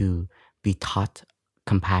world to be taught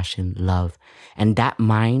compassion, love. And that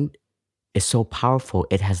mind is so powerful.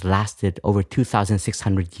 It has lasted over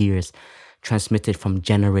 2,600 years, transmitted from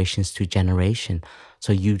generations to generation.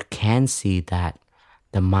 So you can see that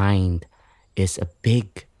the mind is a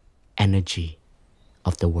big energy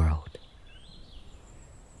of the world.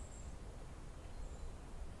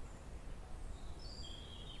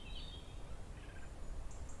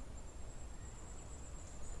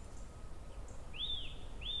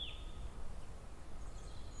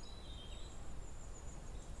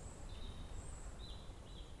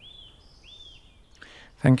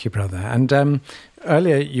 Thank you, brother. And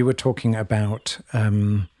earlier you were talking about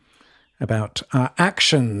our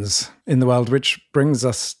actions in the world, which brings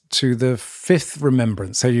us to the fifth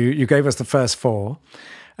remembrance. So you gave us the first four.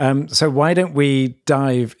 So why don't we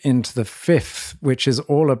dive into the fifth, which is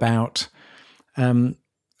all about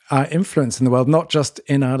our influence in the world, not just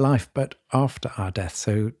in our life, but after our death.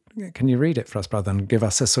 So can you read it for us, brother, and give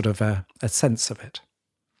us a sort of a sense of it?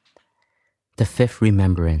 The fifth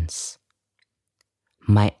remembrance.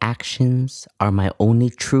 My actions are my only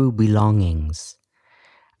true belongings.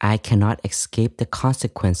 I cannot escape the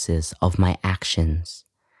consequences of my actions.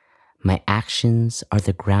 My actions are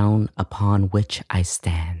the ground upon which I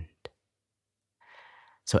stand.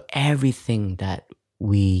 So everything that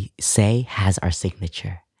we say has our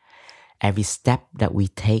signature. Every step that we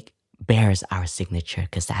take bears our signature,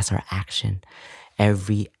 because that's our action.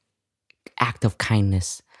 Every act of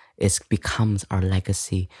kindness becomes our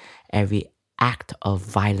legacy. Every act of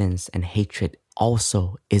violence and hatred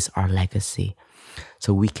also is our legacy.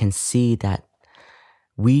 So we can see that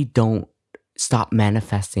we don't stop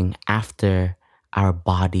manifesting after our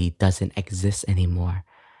body doesn't exist anymore,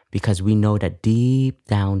 because we know that deep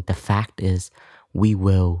down the fact is we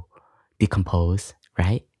will decompose,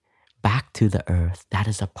 right? Back to the earth. That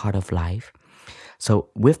is a part of life. So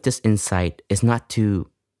with this insight, it's not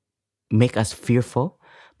to make us fearful,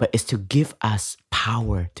 but it's to give us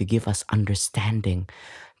power, to give us understanding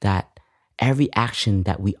that every action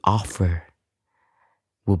that we offer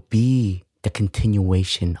will be the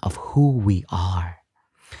continuation of who we are.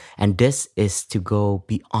 And this is to go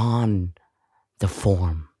beyond the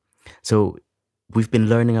form. So we've been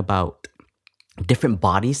learning about different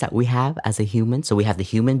bodies that we have as a human. So we have the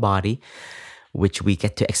human body, which we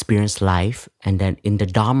get to experience life. And then in the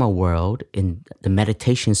Dharma world, in the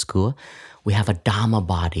meditation school, we have a Dharma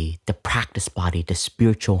body, the practice body, the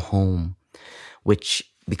spiritual home, which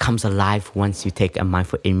becomes alive once you take a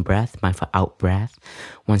mindful in-breath, mindful out-breath,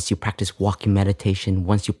 once you practice walking meditation,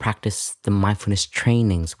 once you practice the mindfulness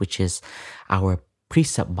trainings, which is our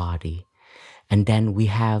precept body. And then we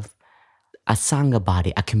have a Sangha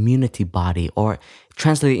body, a community body, or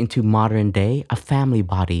translated into modern day, a family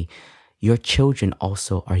body. Your children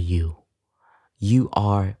also are you. You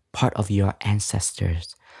are part of your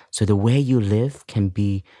ancestors. So the way you live can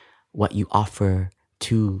be what you offer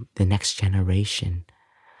to the next generation.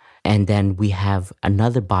 And then we have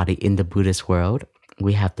another body in the Buddhist world.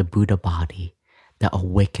 We have the Buddha body, the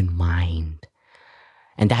awakened mind.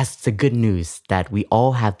 And that's the good news, that we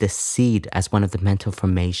all have this seed as one of the mental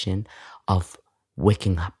formation of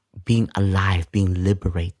waking up, being alive, being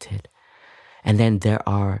liberated. And then there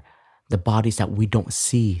are the bodies that we don't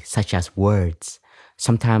see, such as words.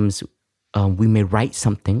 Sometimes we may write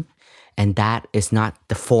something, and that is not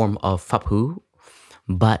the form of Phap Huu,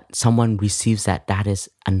 but someone receives that is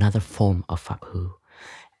another form of Phap Huu.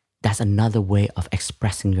 That's another way of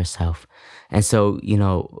expressing yourself. And so,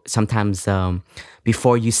 sometimes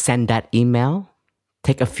before you send that email,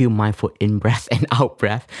 take a few mindful in-breath and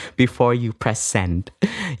out-breath before you press send.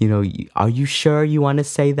 Are you sure you want to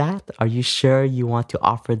say that? Are you sure you want to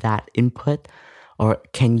offer that input? Or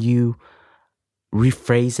can you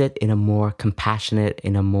rephrase it in a more compassionate,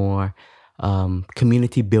 in a more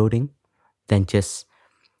community building than just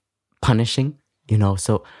punishing?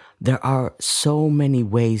 So there are so many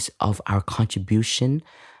ways of our contribution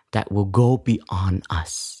that will go beyond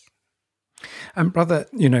us. And brother,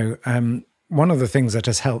 one of the things that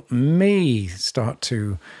has helped me start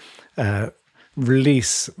to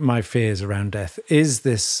release my fears around death is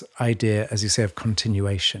this idea, as you say, of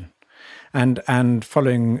continuation. And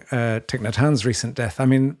following Thich Nhat Hanh's recent death,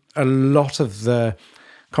 a lot of the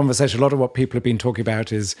conversation, a lot of what people have been talking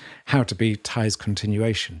about is how to be TWOII's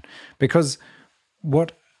continuation. Because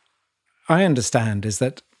what I understand is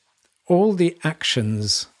that all the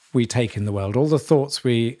actions we take in the world, all the thoughts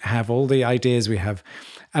we have, all the ideas we have,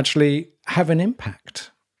 actually have an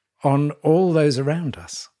impact on all those around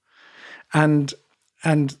us. And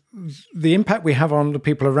the impact we have on the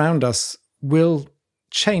people around us will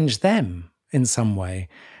change them in some way,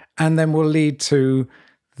 and then will lead to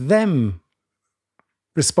them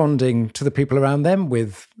responding to the people around them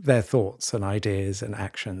with their thoughts and ideas and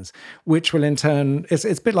actions, which will in turn, it's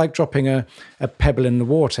a bit like dropping a pebble in the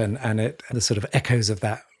water, and the sort of echoes of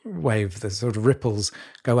that wave, the sort of ripples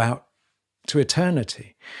go out to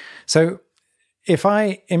eternity. So if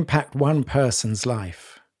I impact one person's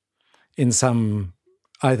life in some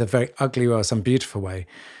either very ugly or some beautiful way,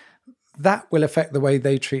 that will affect the way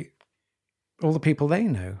they treat all the people they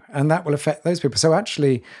know, and that will affect those people. So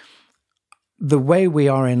actually, the way we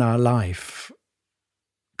are in our life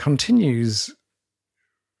continues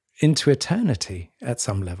into eternity at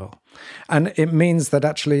some level. And it means that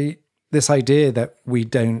actually this idea that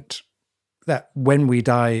that when we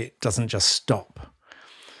die, it doesn't just stop.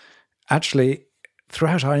 Actually,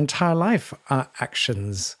 throughout our entire life, our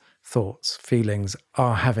actions, thoughts, feelings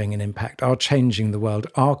are having an impact, are changing the world,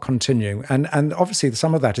 are continuing. And obviously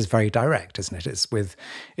some of that is very direct, isn't it? It's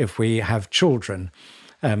if we have children,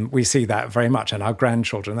 we see that very much, and our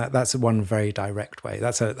grandchildren, that's one very direct way.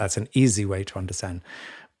 That's an easy way to understand.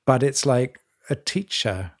 But it's like a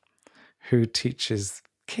teacher who teaches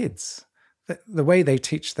kids. The way they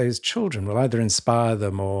teach those children will either inspire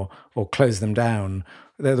them or close them down.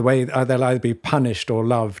 They'll either be punished or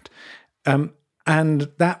loved.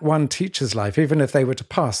 And that one teacher's life, even if they were to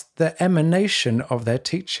pass, the emanation of their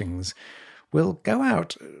teachings will go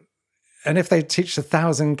out. And if they teach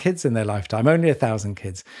 1,000 kids in their lifetime, only 1,000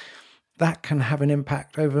 kids, that can have an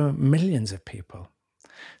impact over millions of people.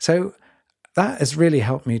 So that has really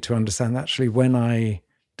helped me to understand that actually when I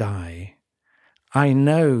die, I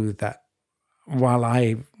know that while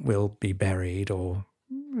I will be buried or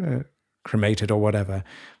cremated or whatever,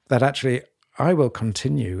 that actually I will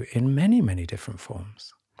continue in many, many different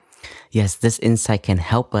forms. Yes, this insight can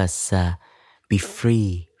help us be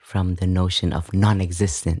free from the notion of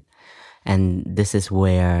non-existent. And this is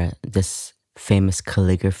where this famous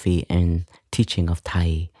calligraphy and teaching of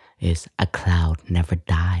TWOII is a cloud never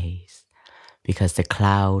dies. Because the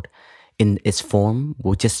cloud in its form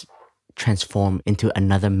will just transform into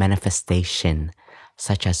another manifestation,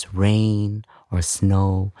 such as rain or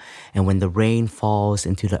snow. And when the rain falls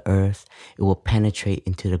into the earth, it will penetrate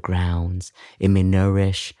into the grounds. It may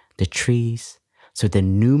nourish the trees, So the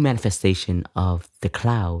new manifestation of the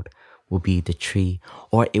cloud will be the tree,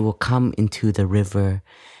 or it will come into the river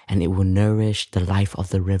and it will nourish the life of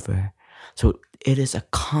the river. So it is a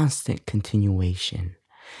constant continuation.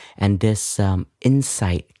 And this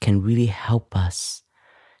insight can really help us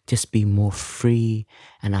just be more free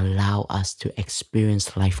and allow us to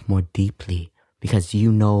experience life more deeply, because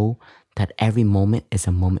you know that every moment is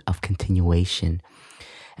a moment of continuation.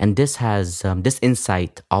 And this has this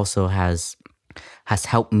insight also has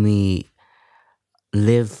helped me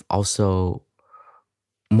live also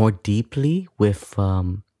more deeply with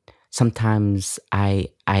sometimes I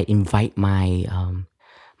invite my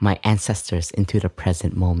my ancestors into the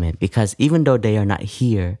present moment, because even though they are not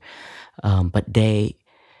here, but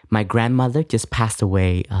my grandmother just passed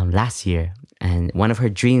away last year, and one of her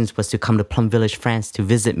dreams was to come to Plum Village, France to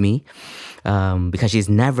visit me, because she's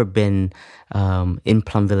never been in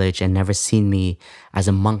Plum Village and never seen me as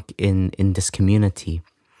a monk in this community.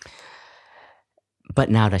 But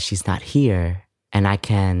now that she's not here, and I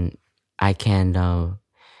can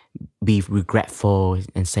be regretful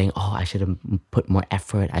and saying, oh, I should have put more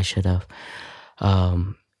effort. I should have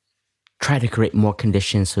tried to create more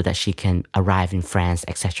conditions so that she can arrive in France,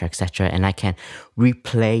 etc., etc. And I can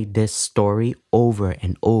replay this story over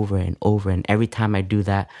and over and over. And every time I do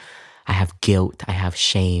that, I have guilt, I have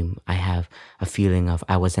shame, I have a feeling of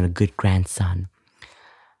I wasn't a good grandson.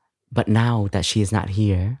 But now that she is not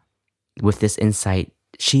here, with this insight,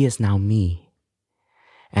 she is now me.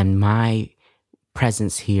 And my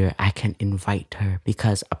presence here, I can invite her,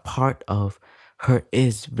 because a part of her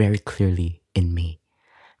is very clearly in me,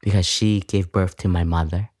 because she gave birth to my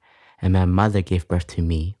mother and my mother gave birth to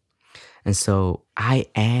me. And so I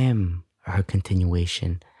am her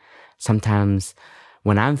continuation. Sometimes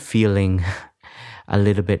when I'm feeling a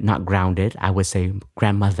little bit not grounded, I would say,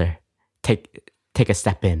 grandmother, take a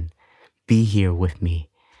step in, be here with me.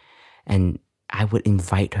 And I would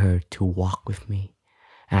invite her to walk with me.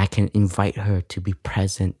 And I can invite her to be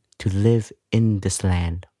present, to live in this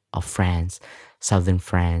land of France, southern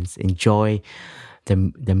France, enjoy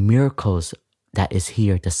the miracles that is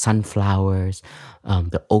here, the sunflowers,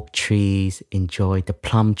 the oak trees, enjoy the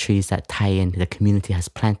plum trees that TWOII the community has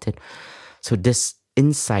planted. So this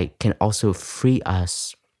insight can also free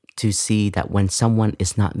us to see that when someone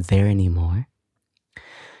is not there anymore,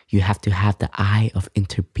 you have to have the eye of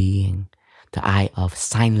interbeing, the eye of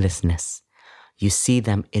signlessness. You see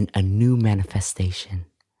them in a new manifestation.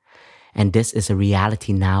 And this is a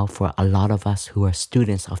reality now for a lot of us who are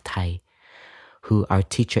students of TWOII, who our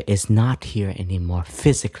teacher is not here anymore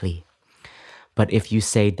physically. But if you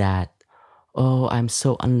say that, oh, I'm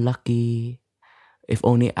so unlucky, if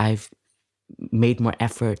only I've made more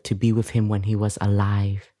effort to be with him when he was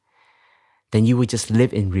alive, then you would just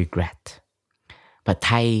live in regret. But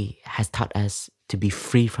TWOII has taught us to be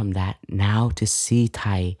free from that, now to see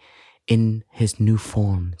TWOII in his new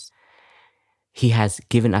forms. He has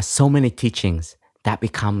given us so many teachings that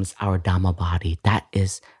becomes our Dhamma body. That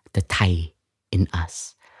is the TWOII in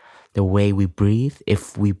us. The way we breathe,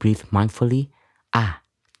 if we breathe mindfully,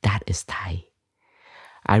 that is TWOII.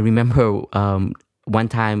 I remember one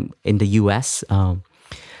time in the US,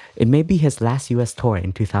 it may be his last US tour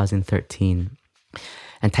in 2013.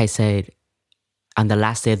 And TWOII said, on the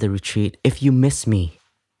last day of the retreat, if you miss me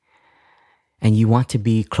and you want to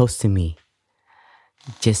be close to me,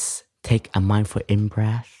 just take a mindful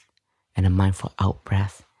in-breath and a mindful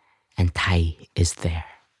out-breath, and TWOII is there.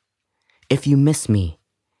 If you miss me,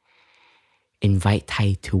 invite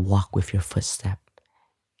TWOII to walk with your footstep.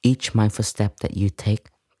 Each mindful step that you take,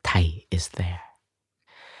 TWOII is there.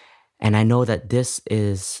 And I know that this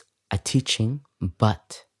is a teaching,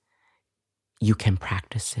 but you can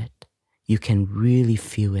practice it. You can really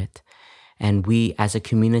feel it. And we as a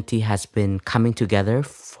community has been coming together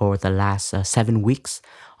for the last 7 weeks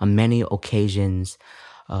on many occasions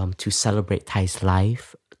to celebrate TWOII's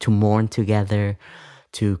life, to mourn together,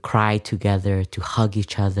 to cry together, to hug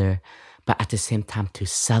each other, but at the same time to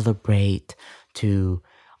celebrate, to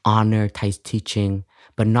honor TWOII's teaching,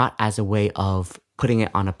 but not as a way of putting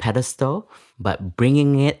it on a pedestal, but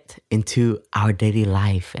bringing it into our daily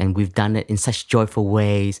life. And we've done it in such joyful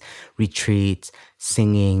ways: retreats,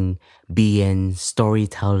 singing, being,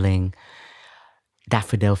 storytelling,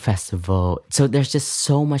 Daffodil Festival. So there's just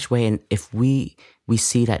so much way. And if we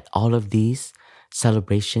see that all of these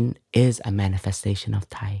celebration is a manifestation of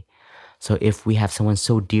TWOII. So if we have someone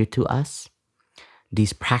so dear to us,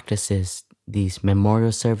 these practices, these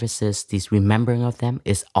memorial services, these remembering of them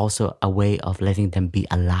is also a way of letting them be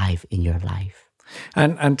alive in your life.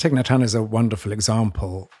 And Thich Nhat Hanh is a wonderful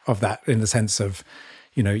example of that, in the sense of,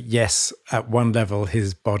 yes, at one level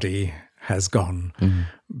his body has gone.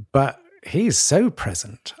 But he's so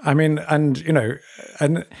present. I mean, and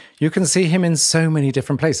you can see him in so many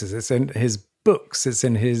different places. It's in his books, it's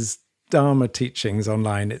in his Dharma teachings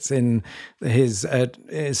online, it's in his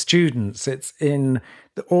students, it's in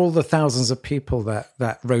all the thousands of people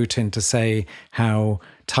that wrote in to say how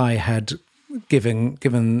Thai had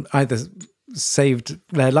given either saved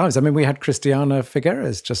their lives. I mean, we had Christiana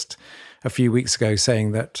Figueres just a few weeks ago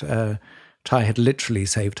saying that Thai had literally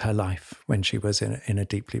saved her life when she was in a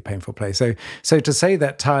deeply painful place. So to say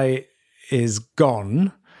that Thai is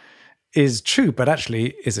gone is true, but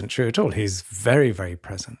actually isn't true at all. He's very, very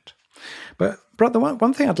present. But brother,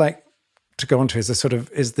 one thing I'd like to go on to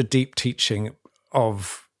is the deep teaching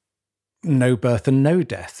of no birth and no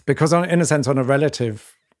death. Because in a sense, on a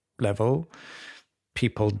relative level,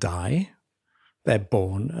 people die. They're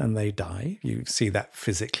born and they die. You see that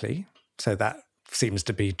physically. So that seems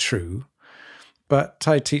to be true. But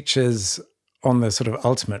Thai teaches on the sort of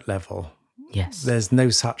ultimate level, yes, there's no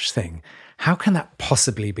such thing. How can that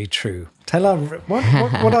possibly be true? Tell our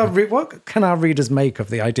what can our readers make of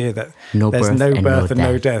the idea that there's no birth and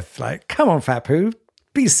no death? Like, come on, Phap Huu,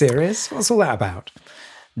 be serious. What's all that about?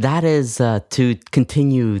 That is to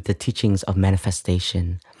continue the teachings of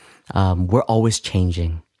manifestation. We're always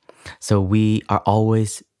changing. So we are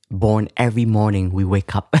always born every morning. We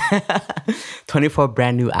wake up 24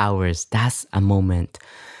 brand new hours. That's a moment.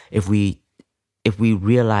 If we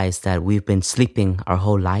realize that we've been sleeping our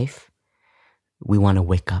whole life, we want to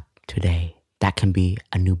wake up today. That can be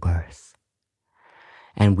a new birth.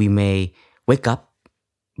 And we may wake up,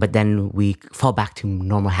 but then we fall back to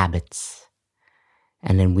normal habits.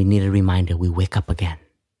 And then we need a reminder, we wake up again.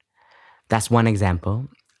 That's one example.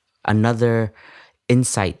 Another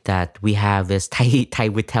insight that we have is Thai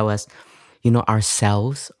would tell us, our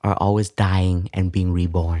cells are always dying and being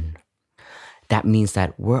reborn. That means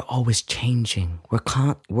that we're always changing.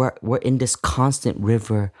 We're in this constant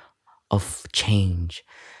river of change.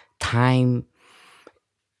 Time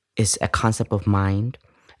is a concept of mind,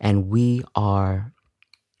 and we are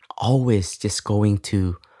always just going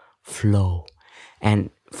to flow. And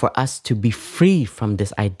for us to be free from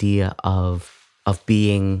this idea of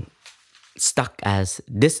being stuck as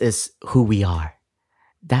this is who we are,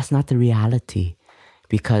 that's not the reality,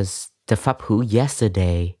 because the Phap Huu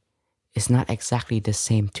yesterday is not exactly the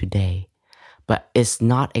same today, but it's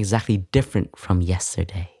not exactly different from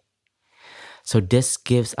yesterday. So this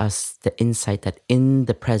gives us the insight that in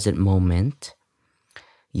the present moment,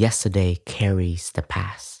 yesterday carries the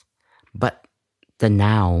past, but the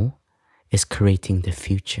now is creating the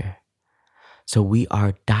future. So we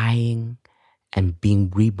are dying and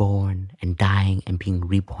being reborn and dying and being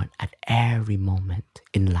reborn at every moment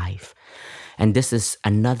in life. And this is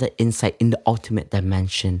another insight in the ultimate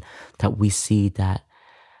dimension that we see that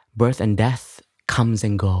birth and death comes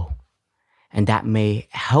and go. And that may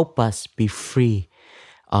help us be free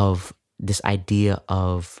of this idea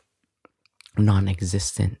of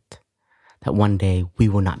non-existent, that one day we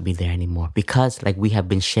will not be there anymore. Because like we have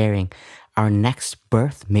been sharing, our next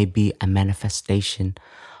birth may be a manifestation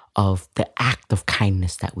of the act of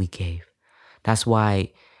kindness that we gave. That's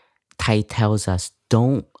why Thai tells us,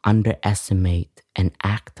 don't underestimate an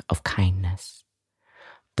act of kindness.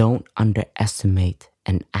 Don't underestimate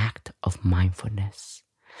an act of mindfulness.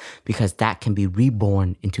 Because that can be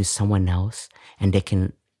reborn into someone else, and they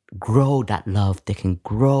can grow that love, they can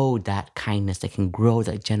grow that kindness, they can grow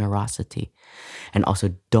that generosity. And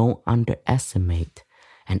also don't underestimate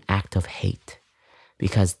an act of hate,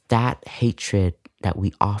 because that hatred that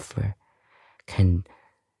we offer can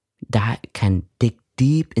dig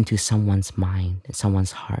deep into someone's mind and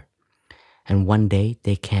someone's heart. And one day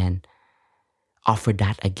they can offer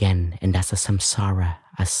that again, and that's a samsara,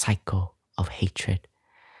 a cycle of hatred.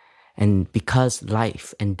 And because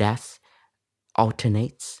life and death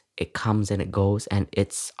alternates, it comes and it goes, and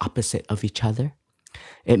it's opposite of each other,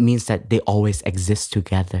 it means that they always exist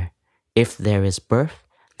together. If there is birth,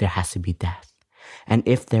 there has to be death. And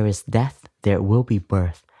if there is death, there will be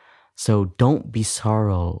birth. So don't be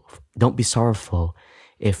sorrowful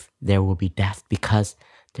if there will be death, because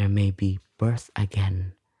there may be birth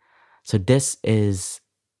again. So this is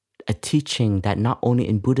a teaching that not only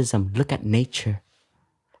in Buddhism, look at nature.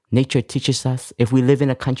 Nature teaches us, if we live in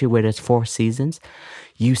a country where there's 4 seasons,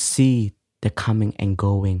 you see the coming and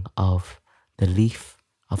going of the leaf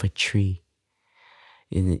of a tree.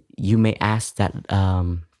 You may ask that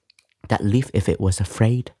leaf if it was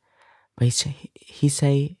afraid, but he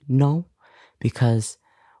say no, because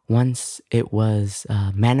once it was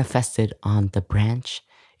manifested on the branch,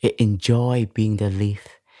 it enjoyed being the leaf.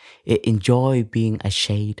 It enjoyed being a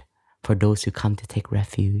shade for those who come to take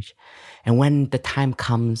refuge. And when the time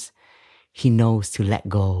comes, he knows to let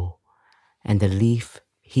go. And the leaf,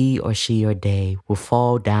 he or she or they, will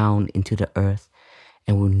fall down into the earth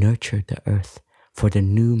and will nurture the earth for the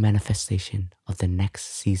new manifestation of the next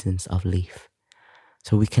seasons of leaf.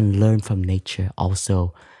 So we can learn from nature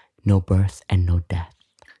also, no birth and no death.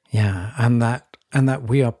 Yeah, and that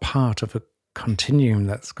we are part of a continuum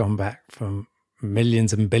that's gone back from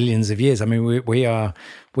millions and billions of years. I mean, we are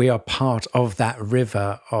part of that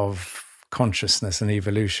river of consciousness and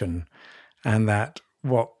evolution, and that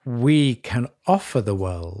what we can offer the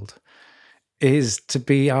world is to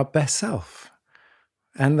be our best self.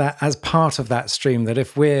 And that as part of that stream, that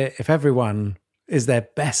if everyone is their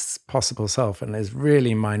best possible self and is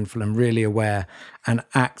really mindful and really aware and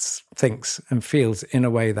acts, thinks and feels in a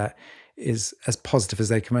way that is as positive as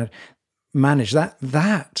they can manage,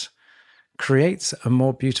 that creates a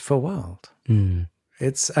more beautiful world.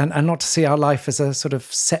 It's and not to see our life as a sort of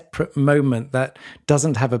separate moment that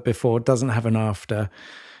doesn't have a before, doesn't have an after.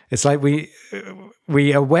 It's like we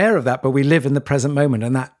are aware of that, but we live in the present moment,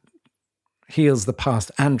 and that heals the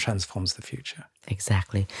past and transforms the future.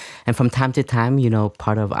 Exactly. And from time to time,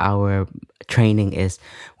 part of our training is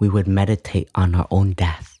we would meditate on our own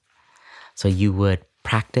death. So you would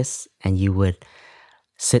practice and you would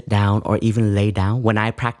sit down or even lay down. When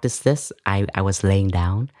I practiced this, I was laying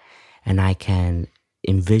down, and I can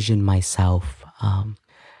envision myself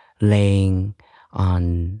laying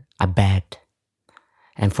on a bed.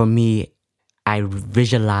 And for me, I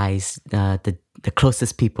visualized the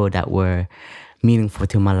closest people that were meaningful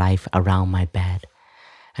to my life around my bed.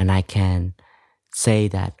 And I can say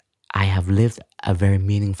that I have lived a very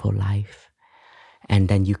meaningful life. And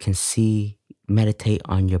then you can meditate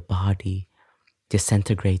on your body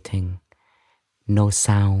disintegrating. No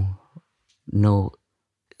sound, no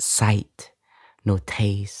sight, no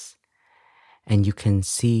taste. And you can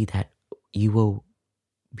see that you will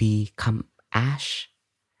become ash,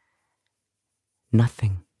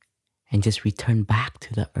 nothing, and just return back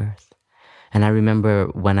to the earth. And I remember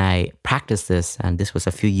when I practiced this, and this was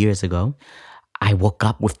a few years ago, I woke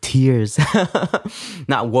up with tears.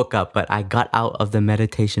 Not woke up, but I got out of the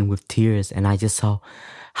meditation with tears, and I just saw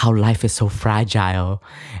how life is so fragile.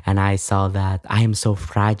 And I saw that I am so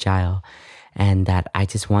fragile, and that I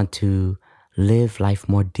just want to live life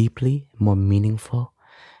more deeply, more meaningful.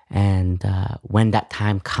 And when that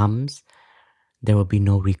time comes, there will be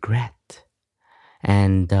no regret.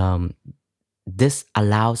 And this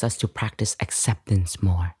allows us to practice acceptance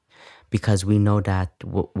more, because we know that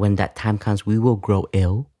when that time comes, we will grow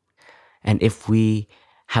ill. And if we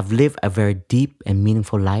have lived a very deep and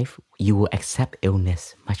meaningful life, you will accept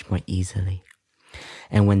illness much more easily.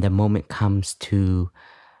 And when the moment comes to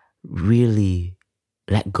really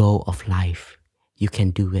let go of life, you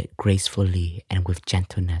can do it gracefully and with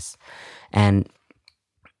gentleness. And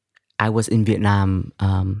I was in Vietnam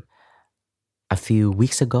a few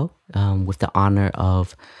weeks ago with the honor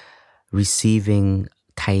of receiving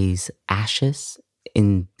Thai's ashes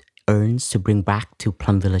in urns to bring back to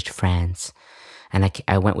Plum Village, France. And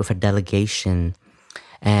I went with a delegation.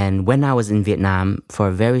 And when I was in Vietnam for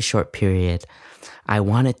a very short period, I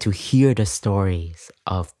wanted to hear the stories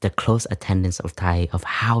of the close attendance of Thai, of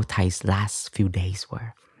how Thai's last few days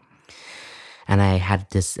were. And I had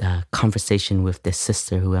this conversation with this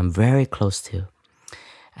sister who I'm very close to.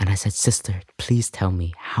 And I said, "Sister, please tell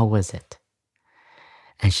me, how was it?"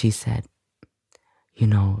 And she said,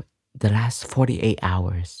 the last 48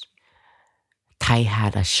 hours, Thai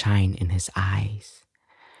had a shine in his eyes.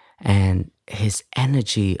 And his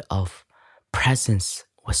energy of presence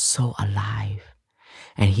was so alive.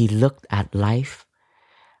 And he looked at life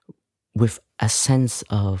with a sense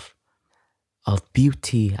of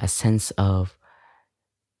beauty, a sense of,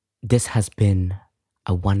 this has been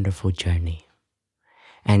a wonderful journey.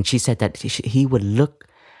 And she said that he would look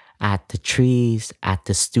at the trees, at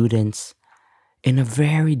the students in a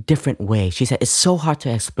very different way. She said, it's so hard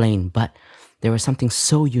to explain, but there was something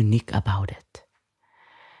so unique about it.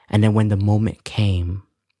 And then when the moment came,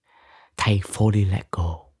 Thai fully let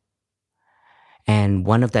go. And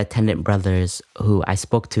one of the attendant brothers who I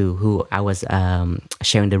spoke to, who I was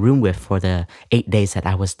sharing the room with for the 8 days that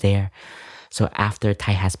I was there. So after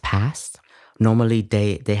Thai has passed, normally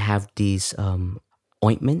they have these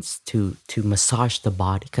ointments to massage the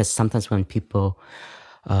body, because sometimes when people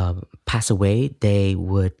pass away, they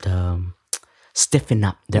would stiffen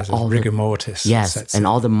up. Rigor mortis. Yes, and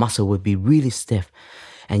all the muscle would be really stiff,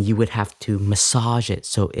 and you would have to massage it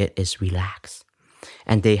so it is relaxed.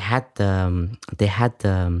 And they had the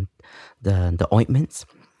ointments,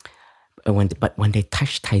 but when they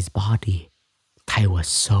touched Thai's body, Thich was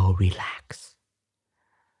so relaxed.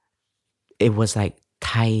 It was like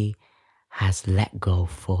Thich has let go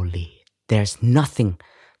fully. There's nothing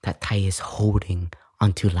that Thich is holding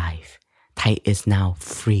onto life. Thich is now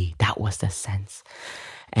free. That was the sense.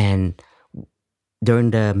 And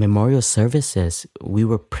during the memorial services, we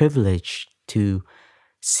were privileged to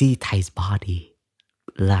see Thich's body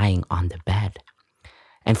lying on the bed.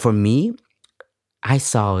 And for me, I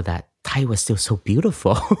saw that Thich was still so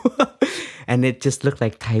beautiful. And it just looked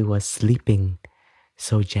like Thich was sleeping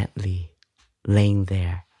so gently, laying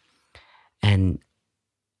there. And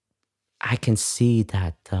I can see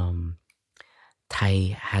that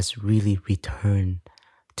Thich has really returned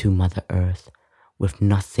to Mother Earth with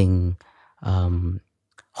nothing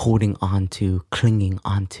holding on to, clinging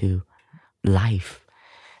onto life.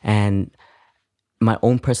 And my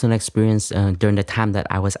own personal experience during the time that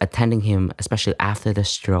I was attending him, especially after the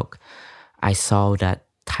stroke, I saw that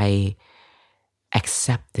Thich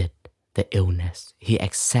accepted the illness. He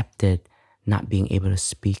accepted not being able to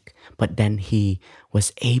speak, but then he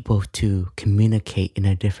was able to communicate in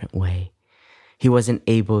a different way. He wasn't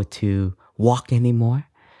able to walk anymore,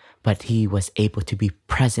 but he was able to be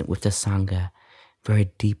present with the Sangha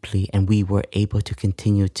very deeply, and we were able to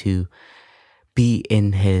continue to be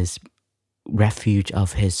in his refuge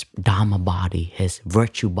of his Dharma body, his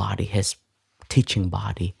virtue body, his teaching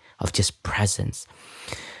body of just presence.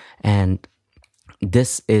 And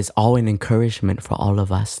this is all an encouragement for all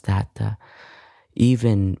of us that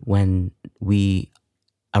even when we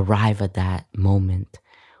arrive at that moment,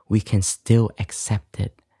 we can still accept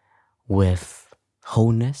it with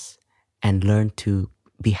wholeness and learn to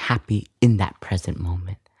be happy in that present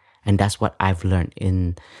moment. And that's what I've learned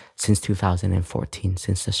since 2014,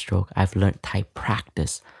 since the stroke. I've learned Thich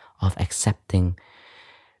practice of accepting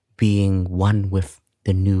being one with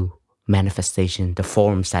the new manifestation, the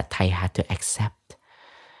forms that Thich had to accept.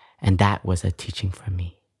 And that was a teaching for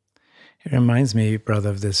me. It reminds me,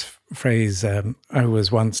 brother, of this phrase I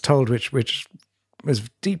was once told, which was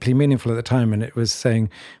deeply meaningful at the time, and it was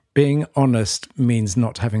saying, being honest means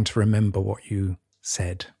not having to remember what you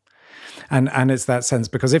said. And it's that sense,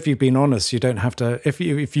 because if you've been honest, you don't have to, if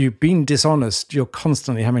you've been dishonest, you're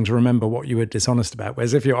constantly having to remember what you were dishonest about.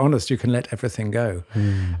 Whereas if you're honest, you can let everything go.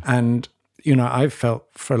 And, I've felt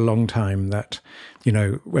for a long time that,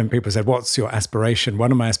 when people said, what's your aspiration?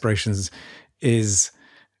 One of my aspirations is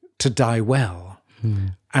to die well.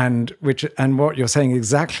 And what you're saying,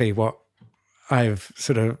 exactly what I've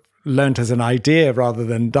sort of learnt as an idea rather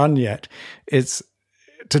than done yet, it's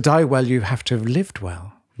to die well, you have to have lived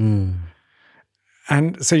well.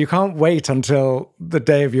 And so you can't wait until the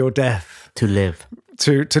day of your death to live.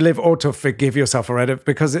 To live or to forgive yourself already,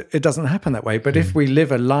 because it doesn't happen that way. But if we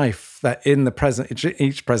live a life that in the present,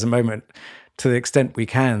 each present moment, to the extent we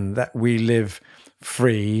can, that we live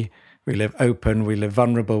free, we live open, we live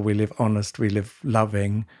vulnerable, we live honest, we live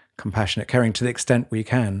loving, compassionate, caring, to the extent we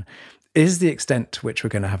can, is the extent to which we're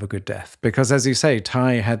going to have a good death. Because as you say,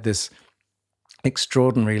 Thich had this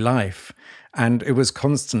extraordinary life, and it was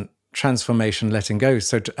constant transformation, letting go.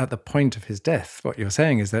 So at the point of his death, what you're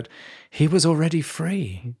saying is that he was already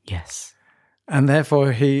free. Yes. And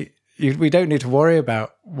therefore we don't need to worry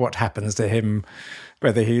about what happens to him,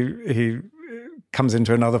 whether he comes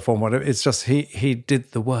into another form, whatever. It's just he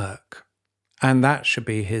did the work. And that should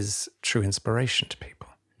be his true inspiration to people.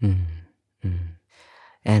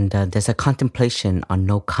 And there's a contemplation on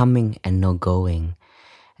no coming and no going.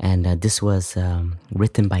 And this was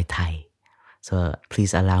written by Thich. So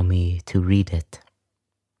please allow me to read it.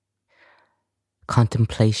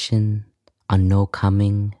 Contemplation on no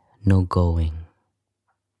coming, no going.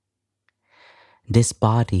 This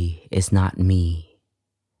body is not me.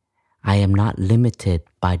 I am not limited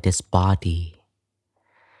by this body.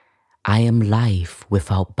 I am life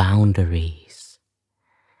without boundaries.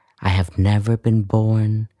 I have never been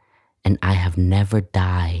born, and I have never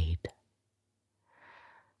died.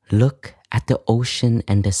 Look at the ocean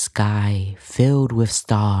and the sky filled with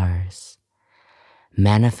stars,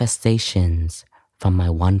 manifestations from my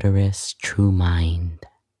wondrous true mind.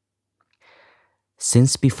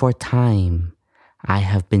 Since before time, I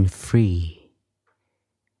have been free.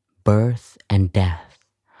 Birth and death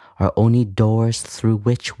are only doors through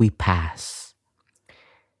which we pass,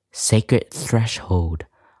 sacred threshold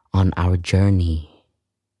on our journey.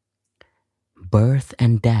 Birth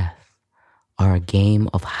and death are a game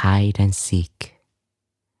of hide and seek.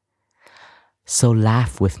 So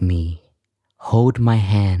laugh with me, hold my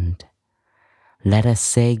hand, let us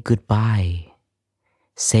say goodbye.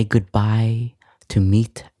 Say goodbye to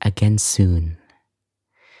meet again soon.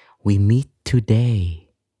 We meet today,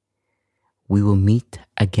 we will meet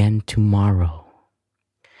again tomorrow.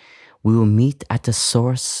 We will meet at the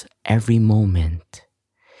source every moment.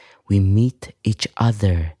 We meet each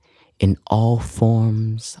other in all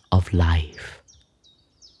forms of life.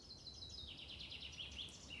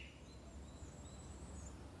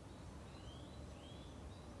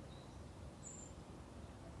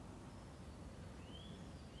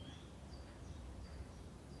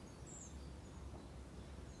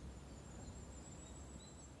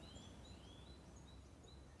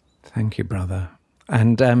 Thank you, brother.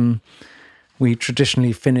 And we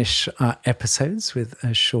traditionally finish our episodes with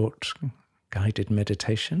a short guided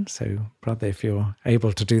meditation. So, brother, if you're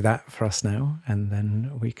able to do that for us now, and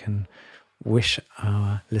then we can wish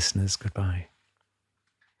our listeners goodbye.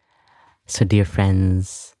 So, dear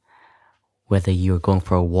friends, whether you're going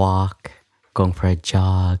for a walk, going for a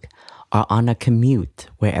jog, or on a commute,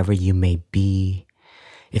 wherever you may be,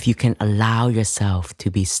 if you can allow yourself to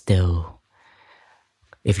be still,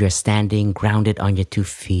 if you're standing grounded on your 2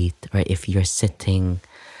 feet, or if you're sitting,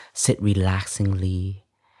 sit relaxingly,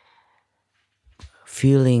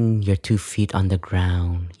 feeling your 2 feet on the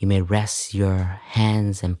ground. You may rest your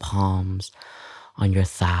hands and palms on your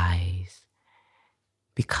thighs.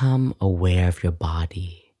 Become aware of your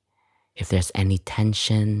body. If there's any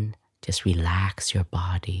tension, just relax your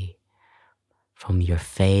body from your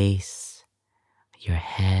face, your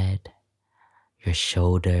head, your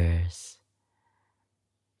shoulders,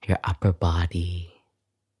 your upper body,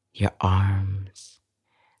 your arms.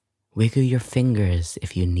 Wiggle your fingers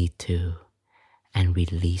if you need to and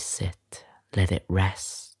release it. Let it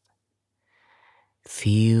rest.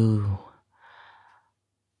 Feel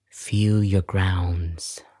your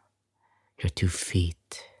grounds, your 2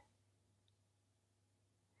 feet.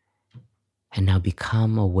 And now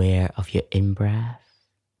become aware of your in-breath.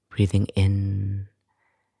 Breathing in,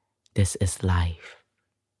 this is life.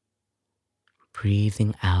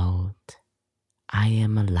 Breathing out, I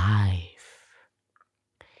am alive.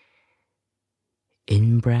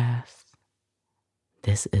 In-breath,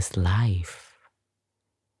 this is life.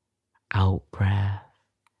 Out-breath,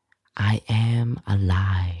 I am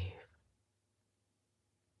alive.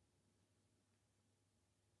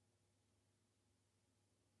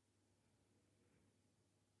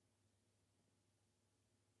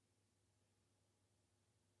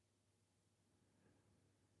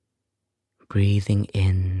 Breathing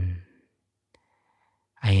in,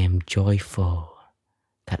 I am joyful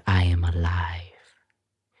that I am alive.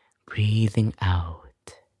 Breathing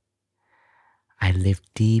out, I live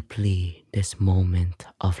deeply this moment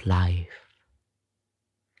of life.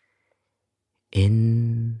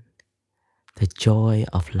 In the joy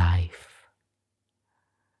of life.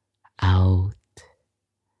 Out,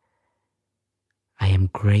 I am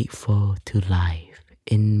grateful to life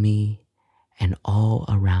in me and all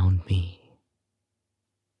around me.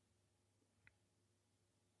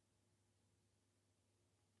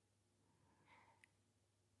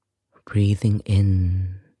 Breathing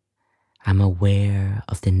in, I'm aware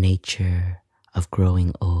of the nature of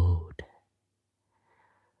growing old.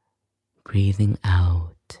 Breathing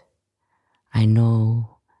out, I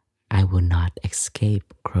know I will not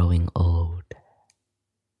escape growing old.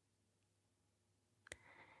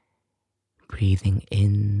 Breathing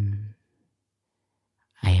in,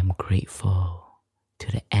 I am grateful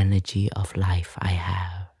to the energy of life I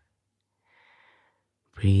have.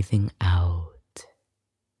 Breathing out,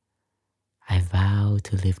 I vow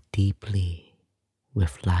to live deeply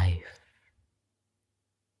with life.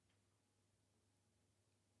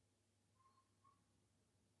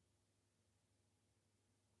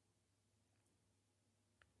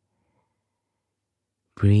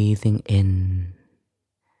 Breathing in,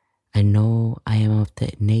 I know I am of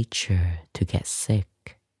the nature to get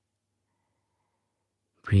sick.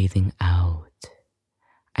 Breathing out,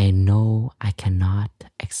 I know I cannot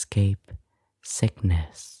escape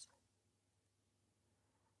sickness.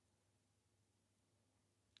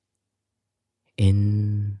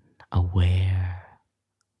 In, aware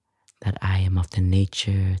that I am of the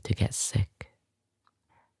nature to get sick.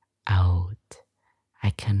 Out, I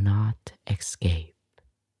cannot escape.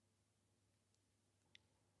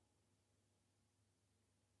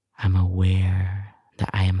 I'm aware that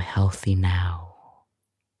I am healthy now,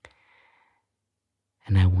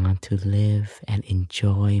 and I want to live and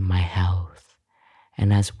enjoy my health,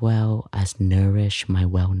 and as well as nourish my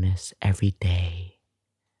wellness every day,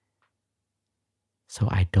 so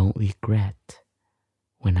I don't regret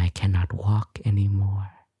when I cannot walk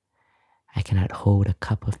anymore, I cannot hold a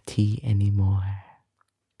cup of tea anymore.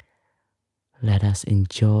 Let us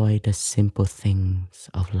enjoy the simple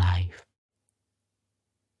things of life.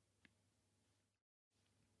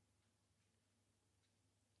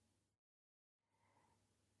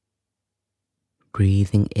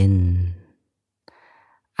 Breathing in,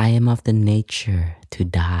 I am of the nature to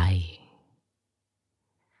die.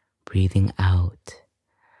 Breathing out,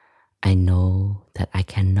 I know that I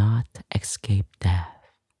cannot escape death.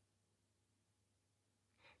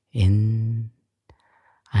 In,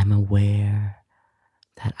 I'm aware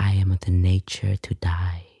that I am of the nature to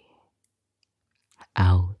die.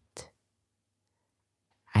 Out,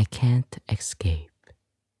 I can't escape.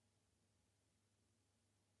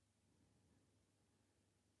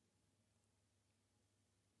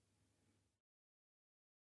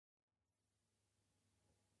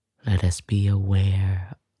 Let us be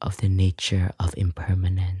aware of the nature of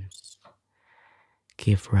impermanence.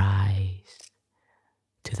 Give rise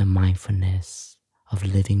to the mindfulness of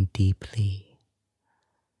living deeply,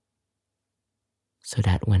 so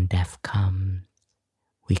that when death comes,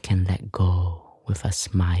 we can let go with a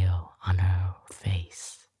smile on our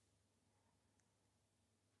face.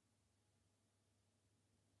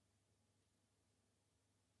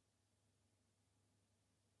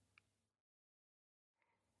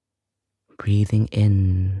 Breathing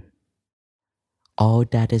in, all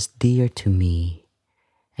that is dear to me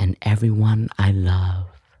and everyone I love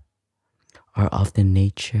are of the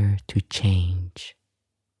nature to change.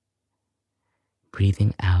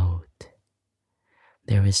 Breathing out,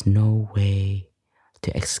 there is no way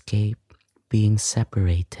to escape being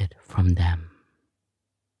separated from them.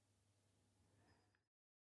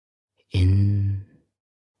 In,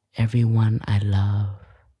 everyone I love.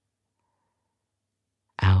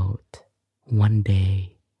 Out, one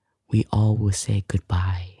day we all will say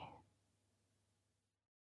goodbye.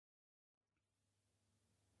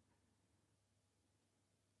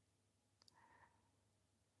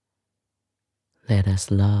 Let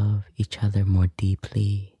us love each other more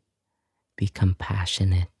deeply, be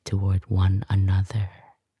compassionate toward one another,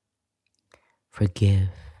 forgive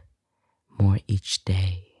more each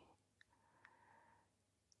day,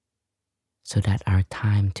 so that our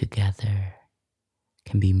time together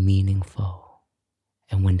can be meaningful,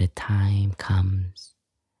 and when the time comes,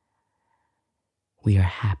 we are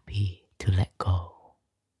happy to let go.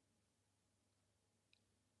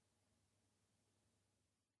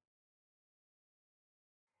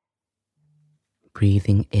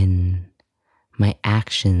 Breathing in, my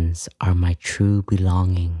actions are my true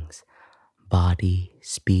belongings, body,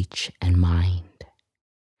 speech, and mind.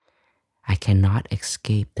 I cannot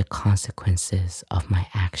escape the consequences of my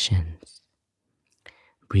actions.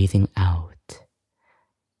 Breathing out,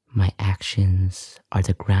 my actions are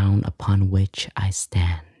the ground upon which I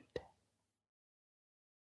stand.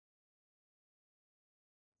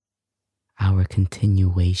 Our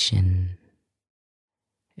continuation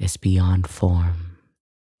is beyond form,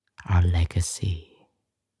 our legacy.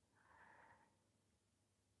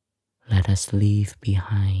 Let us leave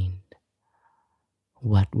behind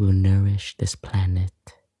what will nourish this planet,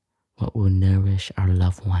 what will nourish our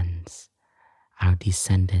loved ones, our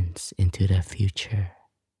descendants into the future.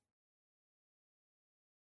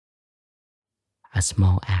 A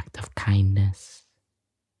small act of kindness,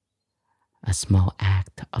 a small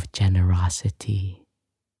act of generosity,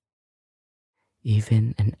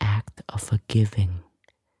 even an act of forgiving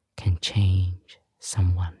can change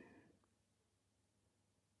someone.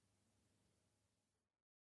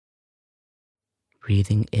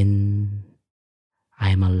 Breathing in, I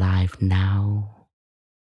am alive now.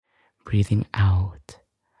 Breathing out,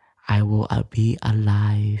 I will be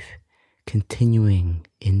alive, continuing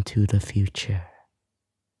into the future.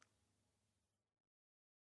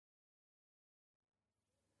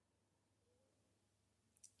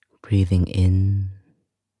 Breathing in,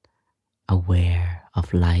 aware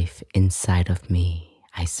of life inside of me,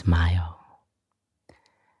 I smile.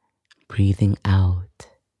 Breathing out,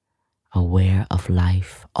 aware of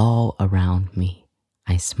life all around me,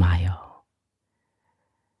 I smile.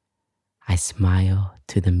 I smile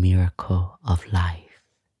to the miracle of life.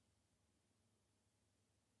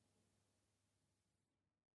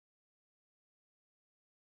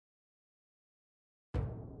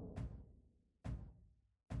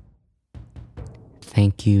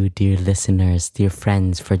 Thank you, dear listeners, dear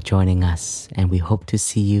friends, for joining us, and we hope to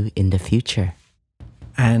see you in the future.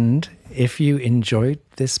 And if you enjoyed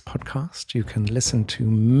this podcast, you can listen to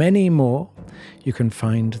many more. You can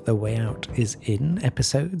find The Way Out is In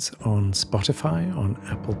episodes on Spotify, on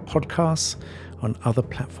Apple Podcasts, on other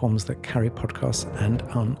platforms that carry podcasts, and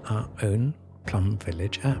on our own Plum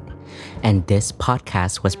Village app. And this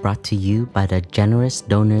podcast was brought to you by the generous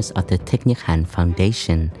donors of the Thich Hanh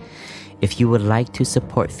Foundation. If you would like to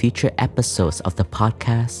support future episodes of the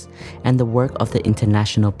podcast and the work of the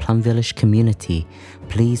International Plum Village community,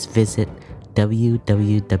 please visit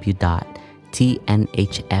www.thich.org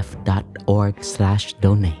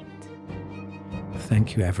tnhf.org/donate.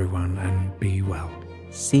 Thank you, everyone, and be well.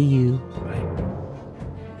 See you. Bye.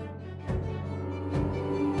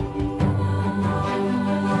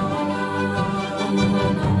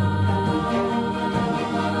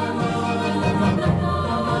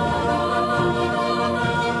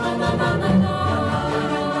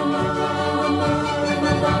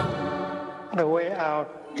 The way out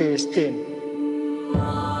is in.